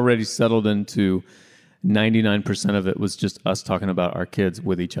friendship had already settled into 99% of it was just us talking about our kids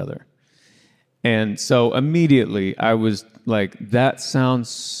with each other. And so immediately I was like, that sounds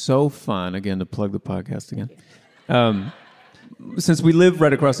so fun. Again, to plug the podcast again. Since we live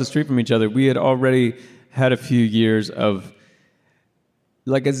right across the street from each other, we had already had a few years of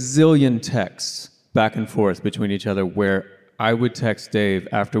like a zillion texts back and forth between each other where I would text Dave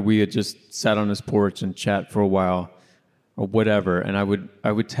after we had just sat on his porch and chat for a while or whatever, and I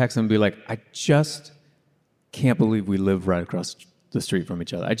would text him and be like, I just can't believe we live right across the street from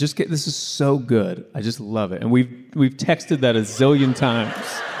each other. This is so good. I just love it. And we've texted that a zillion times,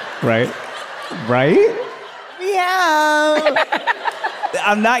 right? Right? Yeah.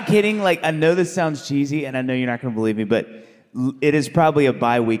 I'm not kidding. Like, I know this sounds cheesy, and I know you're not going to believe me, but it is probably a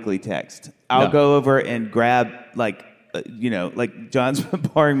bi-weekly text. I'll go over and grab, like John's been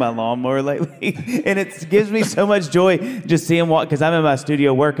borrowing my lawnmower lately, and it gives me so much joy just seeing him walk, because I'm in my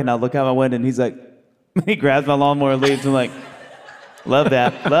studio working, I'll look out my window, and he's like, he grabs my lawnmower and leaves. I'm like, love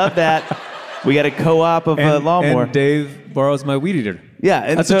that. We got a co-op of a lawnmower. And Dave borrows my weed eater. Yeah.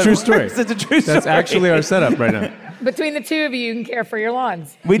 And That's so a true story. That's a true story. That's actually our setup right now. Between the two of you can care for your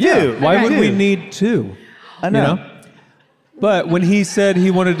lawns. We do. Why would do. we need two? I know. But when he said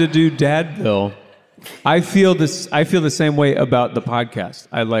he wanted to do Dadville, I feel the same way about the podcast.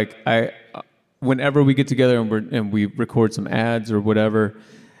 Whenever we get together and we record some ads or whatever,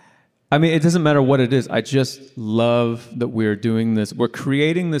 I mean, it doesn't matter what it is. I just love that we're doing this. We're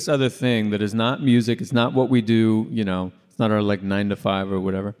creating this other thing that is not music. It's not what we do. It's not our 9 to 5 or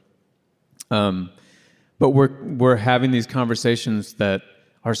whatever. But we're having these conversations that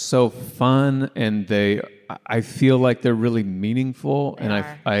are so fun, and I feel like they're really meaningful. And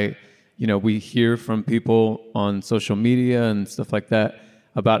I we hear from people on social media and stuff like that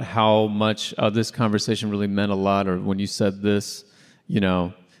about how much this conversation really meant a lot, or when you said this,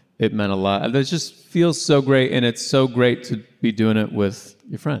 it meant a lot. It just feels so great, and it's so great to be doing it with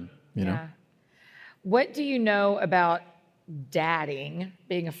your friend, you know? What do you know about dadding,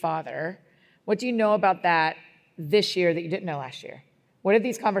 being a father? What do you know about that this year that you didn't know last year? What have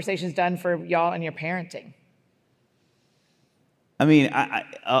these conversations done for y'all and your parenting? I mean,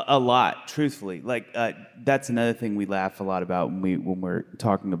 a lot, truthfully. Like, that's another thing we laugh a lot about when we're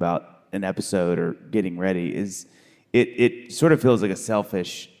talking about an episode or getting ready is it sort of feels like a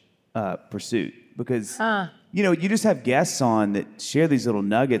selfish pursuit because, you just have guests on that share these little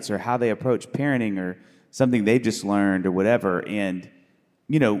nuggets or how they approach parenting or something they've just learned or whatever. And,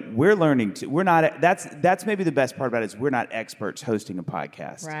 we're learning we're not, that's maybe the best part about it is we're not experts hosting a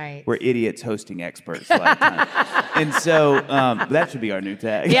podcast. Right. We're idiots hosting experts a lot of times. And so that should be our new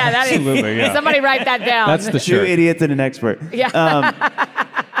tag. Yeah, that is. Absolutely, yeah. Somebody write that down. That's the Two shirt. idiots and an expert. Yeah.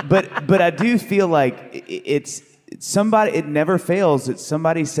 But I do feel like it's somebody, it never fails that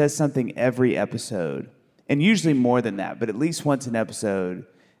somebody says something every episode, and usually more than that, but at least once an episode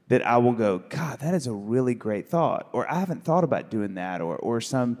that I will go, God, that is a really great thought, or I haven't thought about doing that, or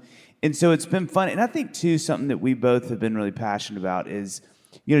some, and so it's been fun. And I think too, something that we both have been really passionate about is,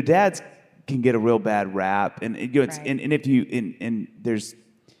 dads can get a real bad rap, and it's, Right. and if you and there's.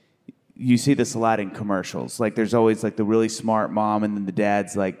 You see this a lot in commercials. Like there's always like the really smart mom and then the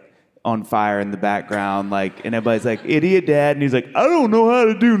dad's like on fire in the background, like, and everybody's like, idiot dad, and he's like, I don't know how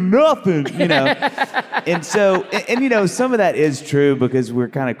to do nothing, And so, and some of that is true because we're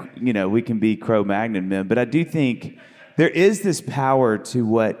kind of, we can be Cro-Magnon men, but I do think there is this power to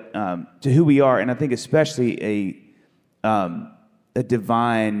what, to who we are, and I think especially a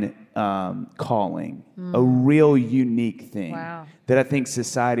divine calling, a real unique thing Wow. that I think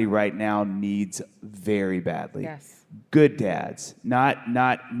society right now needs very badly. Yes. Good dads, not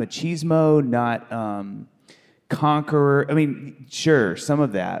machismo, not conqueror. I mean, sure, some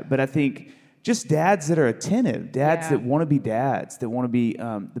of that, but I think just dads that are attentive, dads that want to be dads, that want to be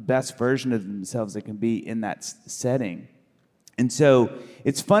the best version of themselves that can be in that setting. And so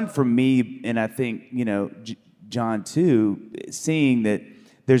it's fun for me, and I think John too, seeing that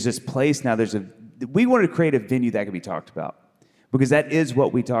there's this place now. We wanted to create a venue that could be talked about. Because that is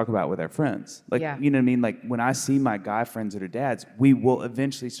what we talk about with our friends. Like, you know what I mean? Like, when I see my guy friends that are dads, we will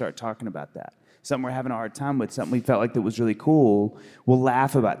eventually start talking about that. Something we're having a hard time with, something we felt like that was really cool. We'll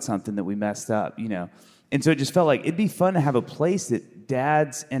laugh about something that we messed up, And so it just felt like it'd be fun to have a place that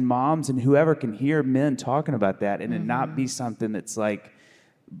dads and moms and whoever can hear men talking about that and it not be something that's like,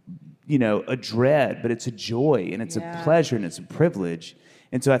 a dread, but it's a joy and it's a pleasure and it's a privilege.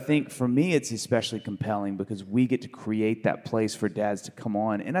 And so I think for me, it's especially compelling because we get to create that place for dads to come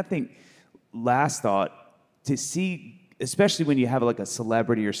on. And I think, last thought, to see, especially when you have like a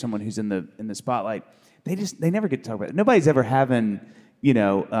celebrity or someone who's in the spotlight, they never get to talk about it. Nobody's ever having,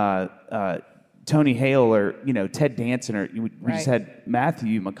 Tony Hale or Ted Danson or we just had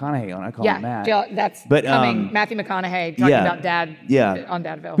Matthew McConaughey on. I call him Matt. Yeah, that's coming. Matthew McConaughey talking about dad on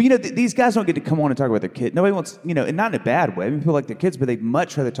Dadville. But these guys don't get to come on and talk about their kid. Nobody wants, and not in a bad way. I mean, people like their kids, but they'd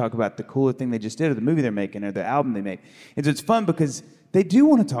much rather talk about the cooler thing they just did or the movie they're making or the album they made. And so it's fun because they do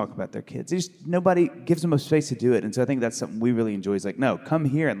want to talk about their kids. Nobody gives them a space to do it. And so I think that's something we really enjoy is like, no, come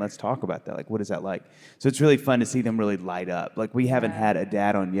here and let's talk about that. Like, what is that like? So it's really fun to see them really light up. Like, we haven't had a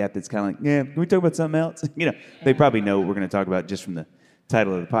dad on yet that's kind of like, can we talk about something else? They probably know what we're going to talk about just from the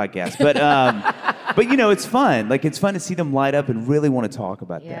title of the podcast. But, it's fun. Like, it's fun to see them light up and really want to talk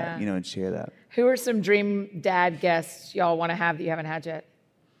about that, and share that. Who are some dream dad guests y'all want to have that you haven't had yet?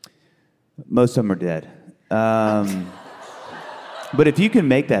 Most of them are dead. But if you can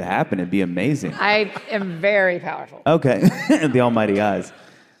make that happen, it'd be amazing. I am very powerful. Okay. The almighty eyes.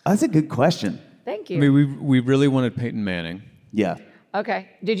 That's a good question. Thank you. I mean, we really wanted Peyton Manning. Yeah. Okay.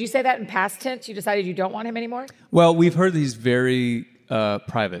 Did you say that in past tense? You decided you don't want him anymore? Well, we've heard he's very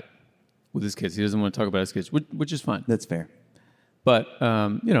private with his kids. He doesn't want to talk about his kids, which is fine. That's fair. But,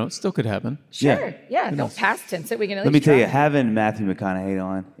 it still could happen. Sure. Yeah. Don't past tense it. We can at least Let me tell you, try. having Matthew McConaughey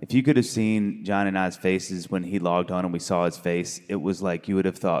on, if you could have seen John and I's faces when he logged on and we saw his face, it was like you would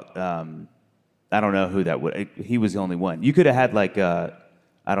have thought, I don't know who that would, he was the only one. You could have had like,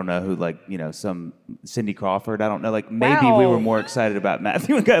 I don't know who, like, some Cindy Crawford. I don't know. Like, maybe we were more excited about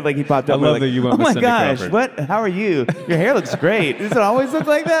Matthew McConaughey. Like, he popped up. I love like, that you went oh with my Cindy gosh, Crawford. what? How are you? Your hair looks great. Does it always look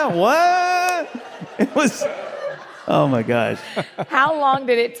like that? What? It was, oh my gosh. How long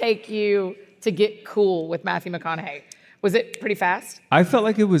did it take you to get cool with Matthew McConaughey? Was it pretty fast? I felt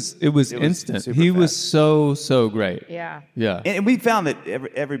like it was instant. super He was fast. so great. Yeah. Yeah. And we found that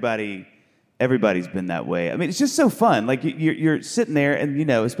everybody's been that way. I mean, it's just so fun. Like you're sitting there, and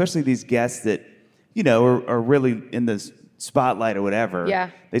especially these guests that are really in the spotlight or whatever. Yeah.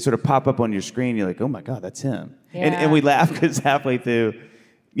 They sort of pop up on your screen. You're like, oh my God, that's him. Yeah. And we laugh because halfway through,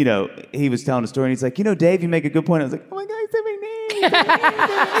 he was telling a story, and he's like, Dave, you make a good point. I was like, oh my God, he said my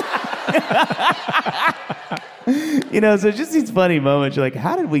name. So just these funny moments. You're like,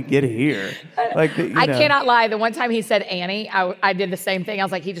 how did we get here? Like, I cannot lie. The one time he said Annie, I did the same thing. I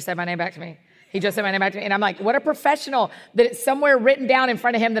was like, he just said my name back to me. He just said my name back to me. And I'm like, what a professional that it's somewhere written down in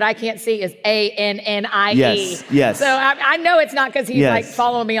front of him that I can't see is Annie. Yes. So I know it's not because he's like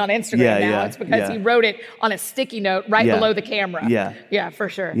following me on Instagram now. Yeah, it's because he wrote it on a sticky note right below the camera. Yeah. Yeah, for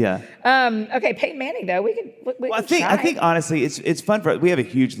sure. Yeah. Okay, Peyton Manning, though. I think honestly, it's fun for us. We have a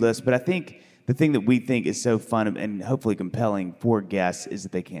huge list, but I think the thing that we think is so fun and hopefully compelling for guests is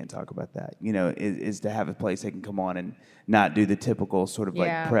that they can't talk about that. Is to have a place they can come on and not do the typical sort of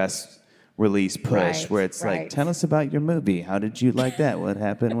like press release push where it's like, tell us about your movie. How did you like that? What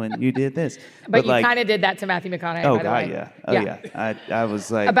happened when you did this? But you kind of did that to Matthew McConaughey, by the way. Yeah. Oh, yeah. I was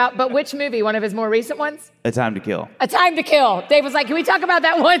like... But which movie? One of his more recent ones? A Time to Kill. A Time to Kill. Dave was like, can we talk about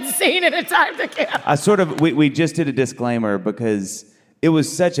that one scene in A Time to Kill? We just did a disclaimer because it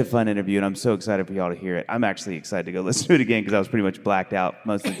was such a fun interview, and I'm so excited for y'all to hear it. I'm actually excited to go listen to it again because I was pretty much blacked out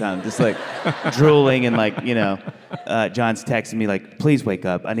most of the time, just like drooling and like, John's texting me like, please wake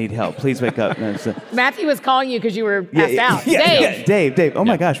up. I need help. Please wake up. Matthew was calling you because you were passed out. Dave. Oh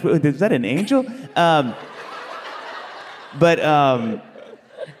my gosh, is that an angel? But I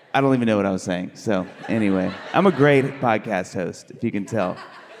don't even know what I was saying. So anyway, I'm a great podcast host, if you can tell.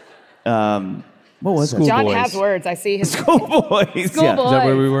 What was it? John has words. I see his Schoolboys. Schoolboys. Is that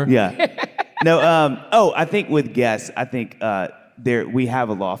where we were? Yeah. No. I think with guests, I think we have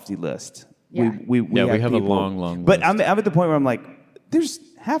a lofty list. Yeah. We have a long list. But I'm at the point where I'm like, there's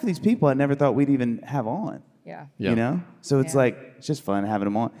half of these people I never thought we'd even have on. Yeah. So it's like it's just fun having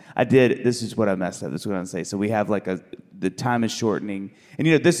them on. This is what I messed up. This is what I'm gonna say. So we have like the time is shortening, and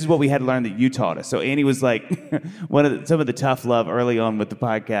this is what we had to learn that you taught us. So Annie was like, some of the tough love early on with the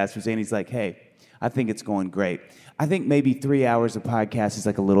podcast was Annie's like, hey, I think it's going great. I think maybe 3 hours of podcast is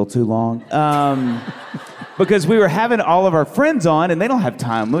like a little too long. Because we were having all of our friends on, and they don't have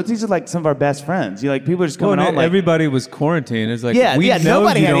time. These are like some of our best friends. People are just coming on. Like, everybody was quarantined. It's like,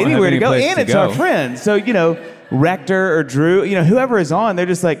 nobody had anywhere to go, and it's our friends. So, Rector or Drew, whoever is on, they're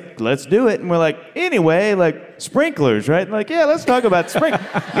just like, let's do it. And we're like, anyway, like sprinklers, right? And like, yeah, let's talk about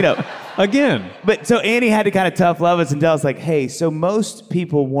Again. But so Annie had to kind of tough love us and tell us like, hey, so most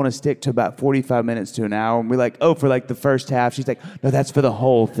people want to stick to about 45 minutes to an hour. And we're like, oh, for like the first half. She's like, no, that's for the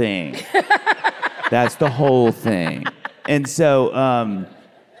whole thing. That's the whole thing. And so,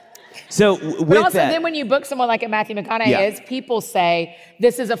 but also then when you book someone like a Matthew McConaughey people say,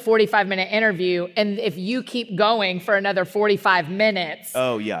 this is a 45-minute interview, and if you keep going for another 45 minutes,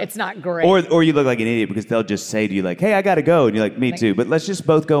 it's not great. Or you look like an idiot because they'll just say to you like, hey, I got to go. And you're like, me too. But let's just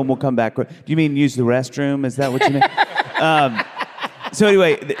both go and we'll come back. Do you mean use the restroom? Is that what you mean? So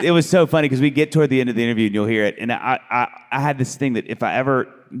anyway, it was so funny because we get toward the end of the interview and you'll hear it. And I had this thing that if I ever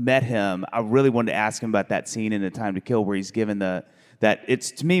met him, I really wanted to ask him about that scene in A Time to Kill where he's given that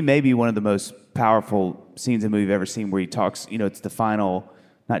it's, to me, maybe one of the most powerful scenes in a movie I've ever seen where he talks, it's the final,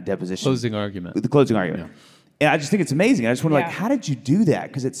 not deposition. Closing argument. The closing argument. Yeah. And I just think it's amazing. I just wonder, how did you do that?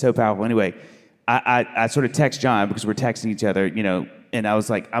 Because it's so powerful. Anyway, I sort of text John because we're texting each other, and I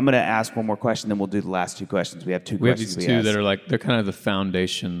was like, I'm going to ask one more question, then we'll do the last two questions. We have two questions. We have these two that are like, they're kind of the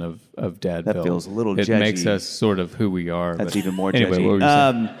foundation of Dadville. That feels a little judgy. It makes us sort of who we are. That's even more anyway, judgy. What were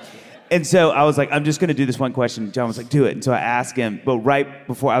you saying? And so I was like, I'm just going to do this one question. John was like, do it. And so I asked him, but right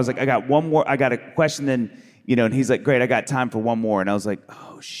before I was like, I got one more, I got a question then, and he's like, great, I got time for one more. And I was like,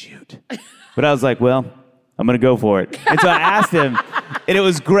 oh, shoot. But I was like, well, I'm going to go for it. And so I asked him, and it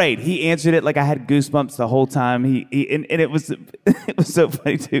was great. He answered it like I had goosebumps the whole time. And it was so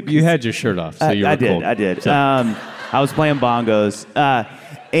funny too. You had your shirt off, so you were cold. I did. So. I was playing bongos.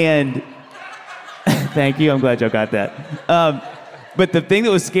 And thank you. I'm glad y'all got that. But the thing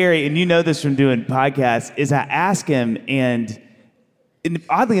that was scary, and you know this from doing podcasts, is I asked him, and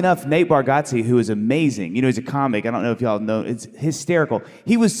oddly enough, Nate Bargatze, who is amazing, he's a comic. I don't know if y'all know, it's hysterical.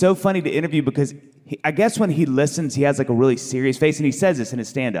 He was so funny to interview because I guess when he listens, he has like a really serious face, and he says this in his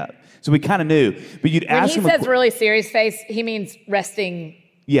stand-up. So we kind of knew. But you'd ask him. When he says really serious face, he means resting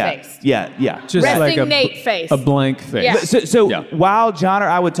face. Yeah. Just resting like Nate face. A blank face. Yeah. So while John or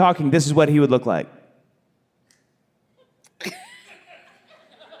I were talking, this is what he would look like.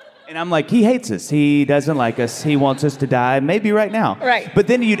 And I'm like, he hates us. He doesn't like us. He wants us to die, maybe right now. Right. But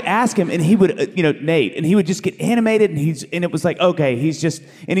then you'd ask him, and he would, Nate, and he would just get animated, and it was like, okay,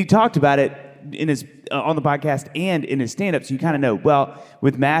 and he talked about it in his on the podcast and in his stand-up, so you kind of know. Well,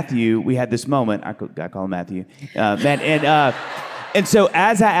 with Matthew, we had this moment. I call him Matthew, and so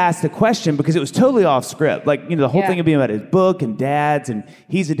as I asked the question, because it was totally off script, like the whole thing of being about his book and dads, and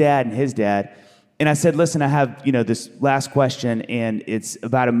he's a dad and his dad. And I said, listen, I have, this last question, and it's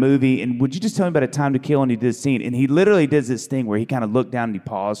about a movie, and would you just tell me about A Time to Kill? And he did this scene, and he literally does this thing where he kind of looked down and he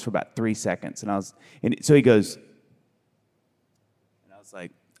paused for about 3 seconds, and so he goes, and I was like,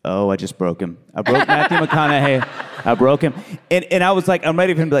 oh, I just broke him. I broke Matthew McConaughey. I broke him. And I was like, I'm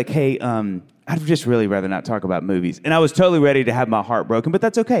ready for him to be like, hey, I'd just really rather not talk about movies. And I was totally ready to have my heart broken, but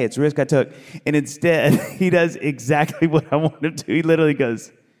that's okay. It's a risk I took. And instead, he does exactly what I want him to. He literally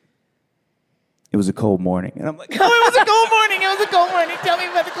goes, it was a cold morning. And I'm like, oh, it was a cold morning. It was a cold morning. Tell me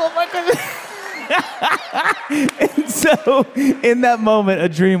about the cold morning. And so in that moment, a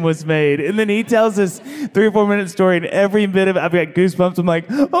dream was made. And then he tells this 3 or 4 minute story, and every bit of it, I've got goosebumps. I'm like,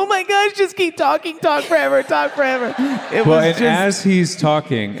 oh my gosh, just keep talking, talk forever. As he's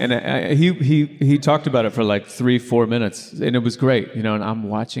talking, and he talked about it for like 3-4 minutes, and it was great, and I'm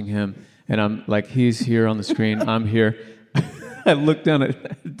watching him, and I'm like, he's here on the screen, I'm here. I look down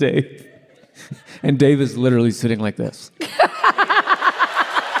at Dave, and Dave is literally sitting like this.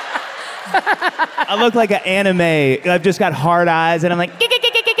 I look like an anime. I've just got hard eyes, and I'm like,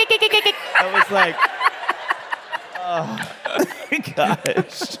 I was like, oh my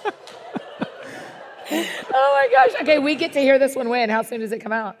gosh. Oh my gosh. Okay, we get to hear this one when? How soon does it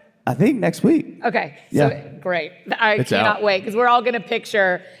come out? I think next week. Okay, Yeah. so great. I It's cannot out. wait, because we're all going to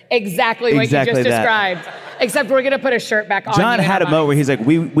picture exactly what Exactly you just that. described. Except we're going to put a shirt back on. John you had a and moment where he's like,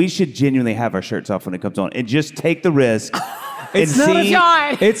 we should genuinely have our shirts off when it comes on and just take the risk and It's not a see.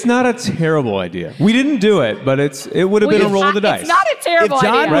 John. It's not a terrible idea. We didn't do it, but it would have been a roll of the dice. It's not a If terrible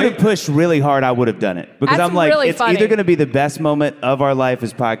John idea. would have pushed really hard, I would have done it. Because That's I'm like, really it's funny. either going to be the best moment of our life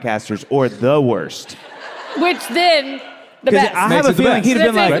as podcasters or the worst. Which then, the Because best. I Makes have it a the feeling best. he'd have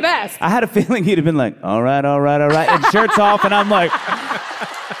been That's like, the best. I had a feeling he'd have been like, all right, and shirts off, and I'm like.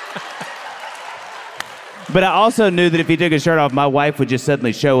 But I also knew that if he took his shirt off, my wife would just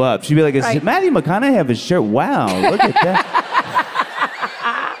suddenly show up. She'd be like, Right. does Matthew McConaughey have his shirt? Wow, look at that.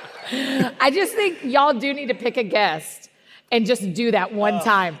 I just think y'all do need to pick a guest and just do that one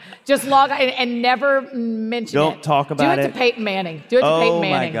time. Just log on and never mention it. Don't talk about Do it it. to Peyton Manning. Do it to Peyton Oh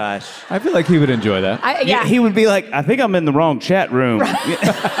Manning. my gosh. I feel like he would enjoy that. Yeah. He would be like, I think I'm in the wrong chat room.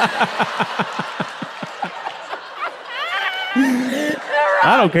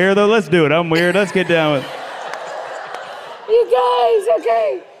 I don't care though, let's do it. I'm weird, let's get down with it. You guys,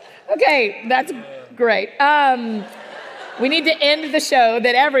 okay. Okay, that's great. We need to end the show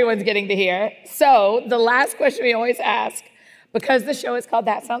that everyone's getting to hear. So the last question we always ask, because the show is called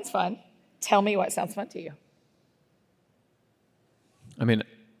That Sounds Fun, tell me what sounds fun to you. I mean,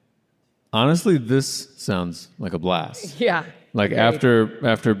 honestly, this sounds like a blast. Yeah. Like agreed.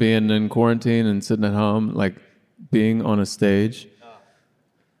 after being in quarantine and sitting at home, like being on a stage,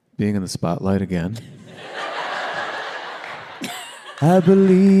 being in the spotlight again. I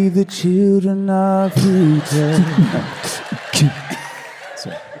believe the children are future.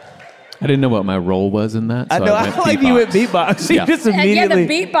 So, I didn't know what my role was in that. I So know, I went like you at beatbox. beatbox. You Yeah. just And yeah, immediately.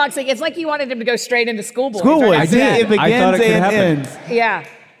 the beatboxing, it's like you wanted him to go straight into Schoolboy. Schoolboy, I see, did. it begins I thought it could and happen. ends. Yeah.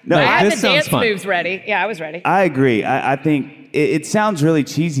 No, I had this the sounds dance fun. moves ready. Yeah, I was ready. I agree. I think it sounds really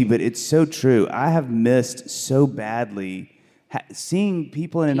cheesy, but it's so true. I have missed so badly seeing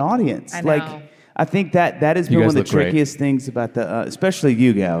people in an audience. I know. Like, I think that has You been guys one of the look great. trickiest things about the, especially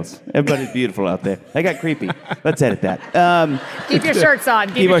you gals. Everybody's beautiful out there. They got creepy. Let's edit that. Keep your shirts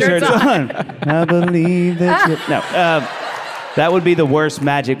on. Keep our shirts on. I believe that. No, that would be the worst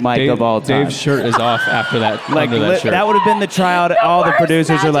magic mic of all time. Dave's shirt is off after that. Like under that shirt. that would have been the trial. All the worst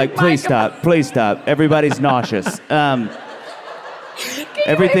producers are like, magic "Please mic stop, please stop." Everybody's nauseous.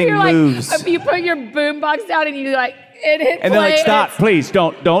 Everything If you're moves. Like, if you put your boombox down and you like, it hit And they're play like, and "Stop, it's, please,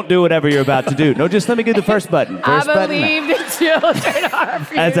 don't do whatever you're about to do. No, just let me do the first button. First I button." believe the children are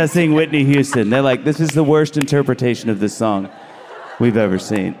As I future. sing Whitney Houston, they're like, "This is the worst interpretation of this song we've ever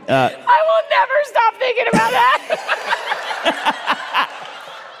seen." I will never stop thinking about that.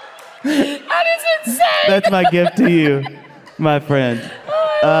 That is insane. That's my gift to you, my friend.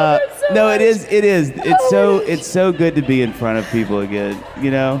 Oh, I love it so No, much. it is. It's so good to be in front of people again.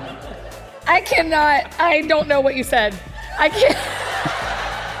 You know. I don't know what you said. I can't.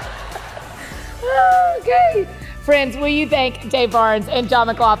 Okay. Friends, will you thank Dave Barnes and John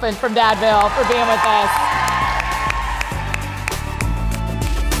McLaughlin from Dadville for being with us?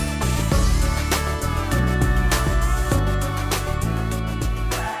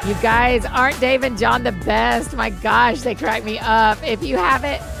 You guys, aren't Dave and John the best? My gosh, they crack me up. If you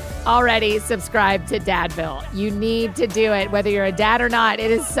haven't already subscribed to Dadville, you need to do it, whether you're a dad or not.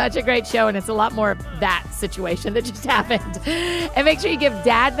 It is such a great show, and it's a lot more of that situation that just happened. And make sure you give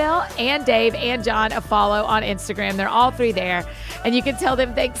Dadville and Dave and John a follow on Instagram. They're all three there, and you can tell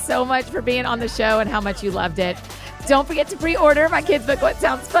them thanks so much for being on the show and how much you loved it. Don't forget to pre-order my kids' book, What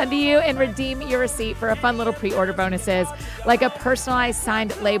Sounds Fun to You, and redeem your receipt for a fun little pre-order bonuses, like a personalized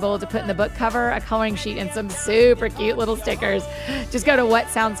signed label to put in the book cover, a coloring sheet, and some super cute little stickers. Just go to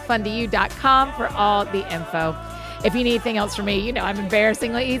whatsoundsfuntoyou.com for all the info. If you need anything else from me, you know I'm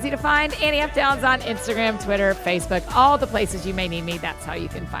embarrassingly easy to find. Annie F. Downs on Instagram, Twitter, Facebook, all the places you may need me. That's how you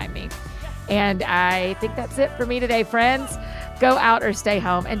can find me. And I think that's it for me today, friends. Go out or stay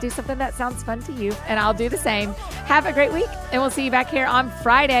home and do something that sounds fun to you, and I'll do the same. Have a great week, and we'll see you back here on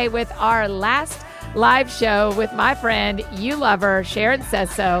Friday with our last live show with my friend, you love her, Sharon Says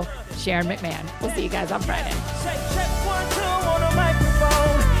So, Sharon McMahon. We'll see you guys on Friday.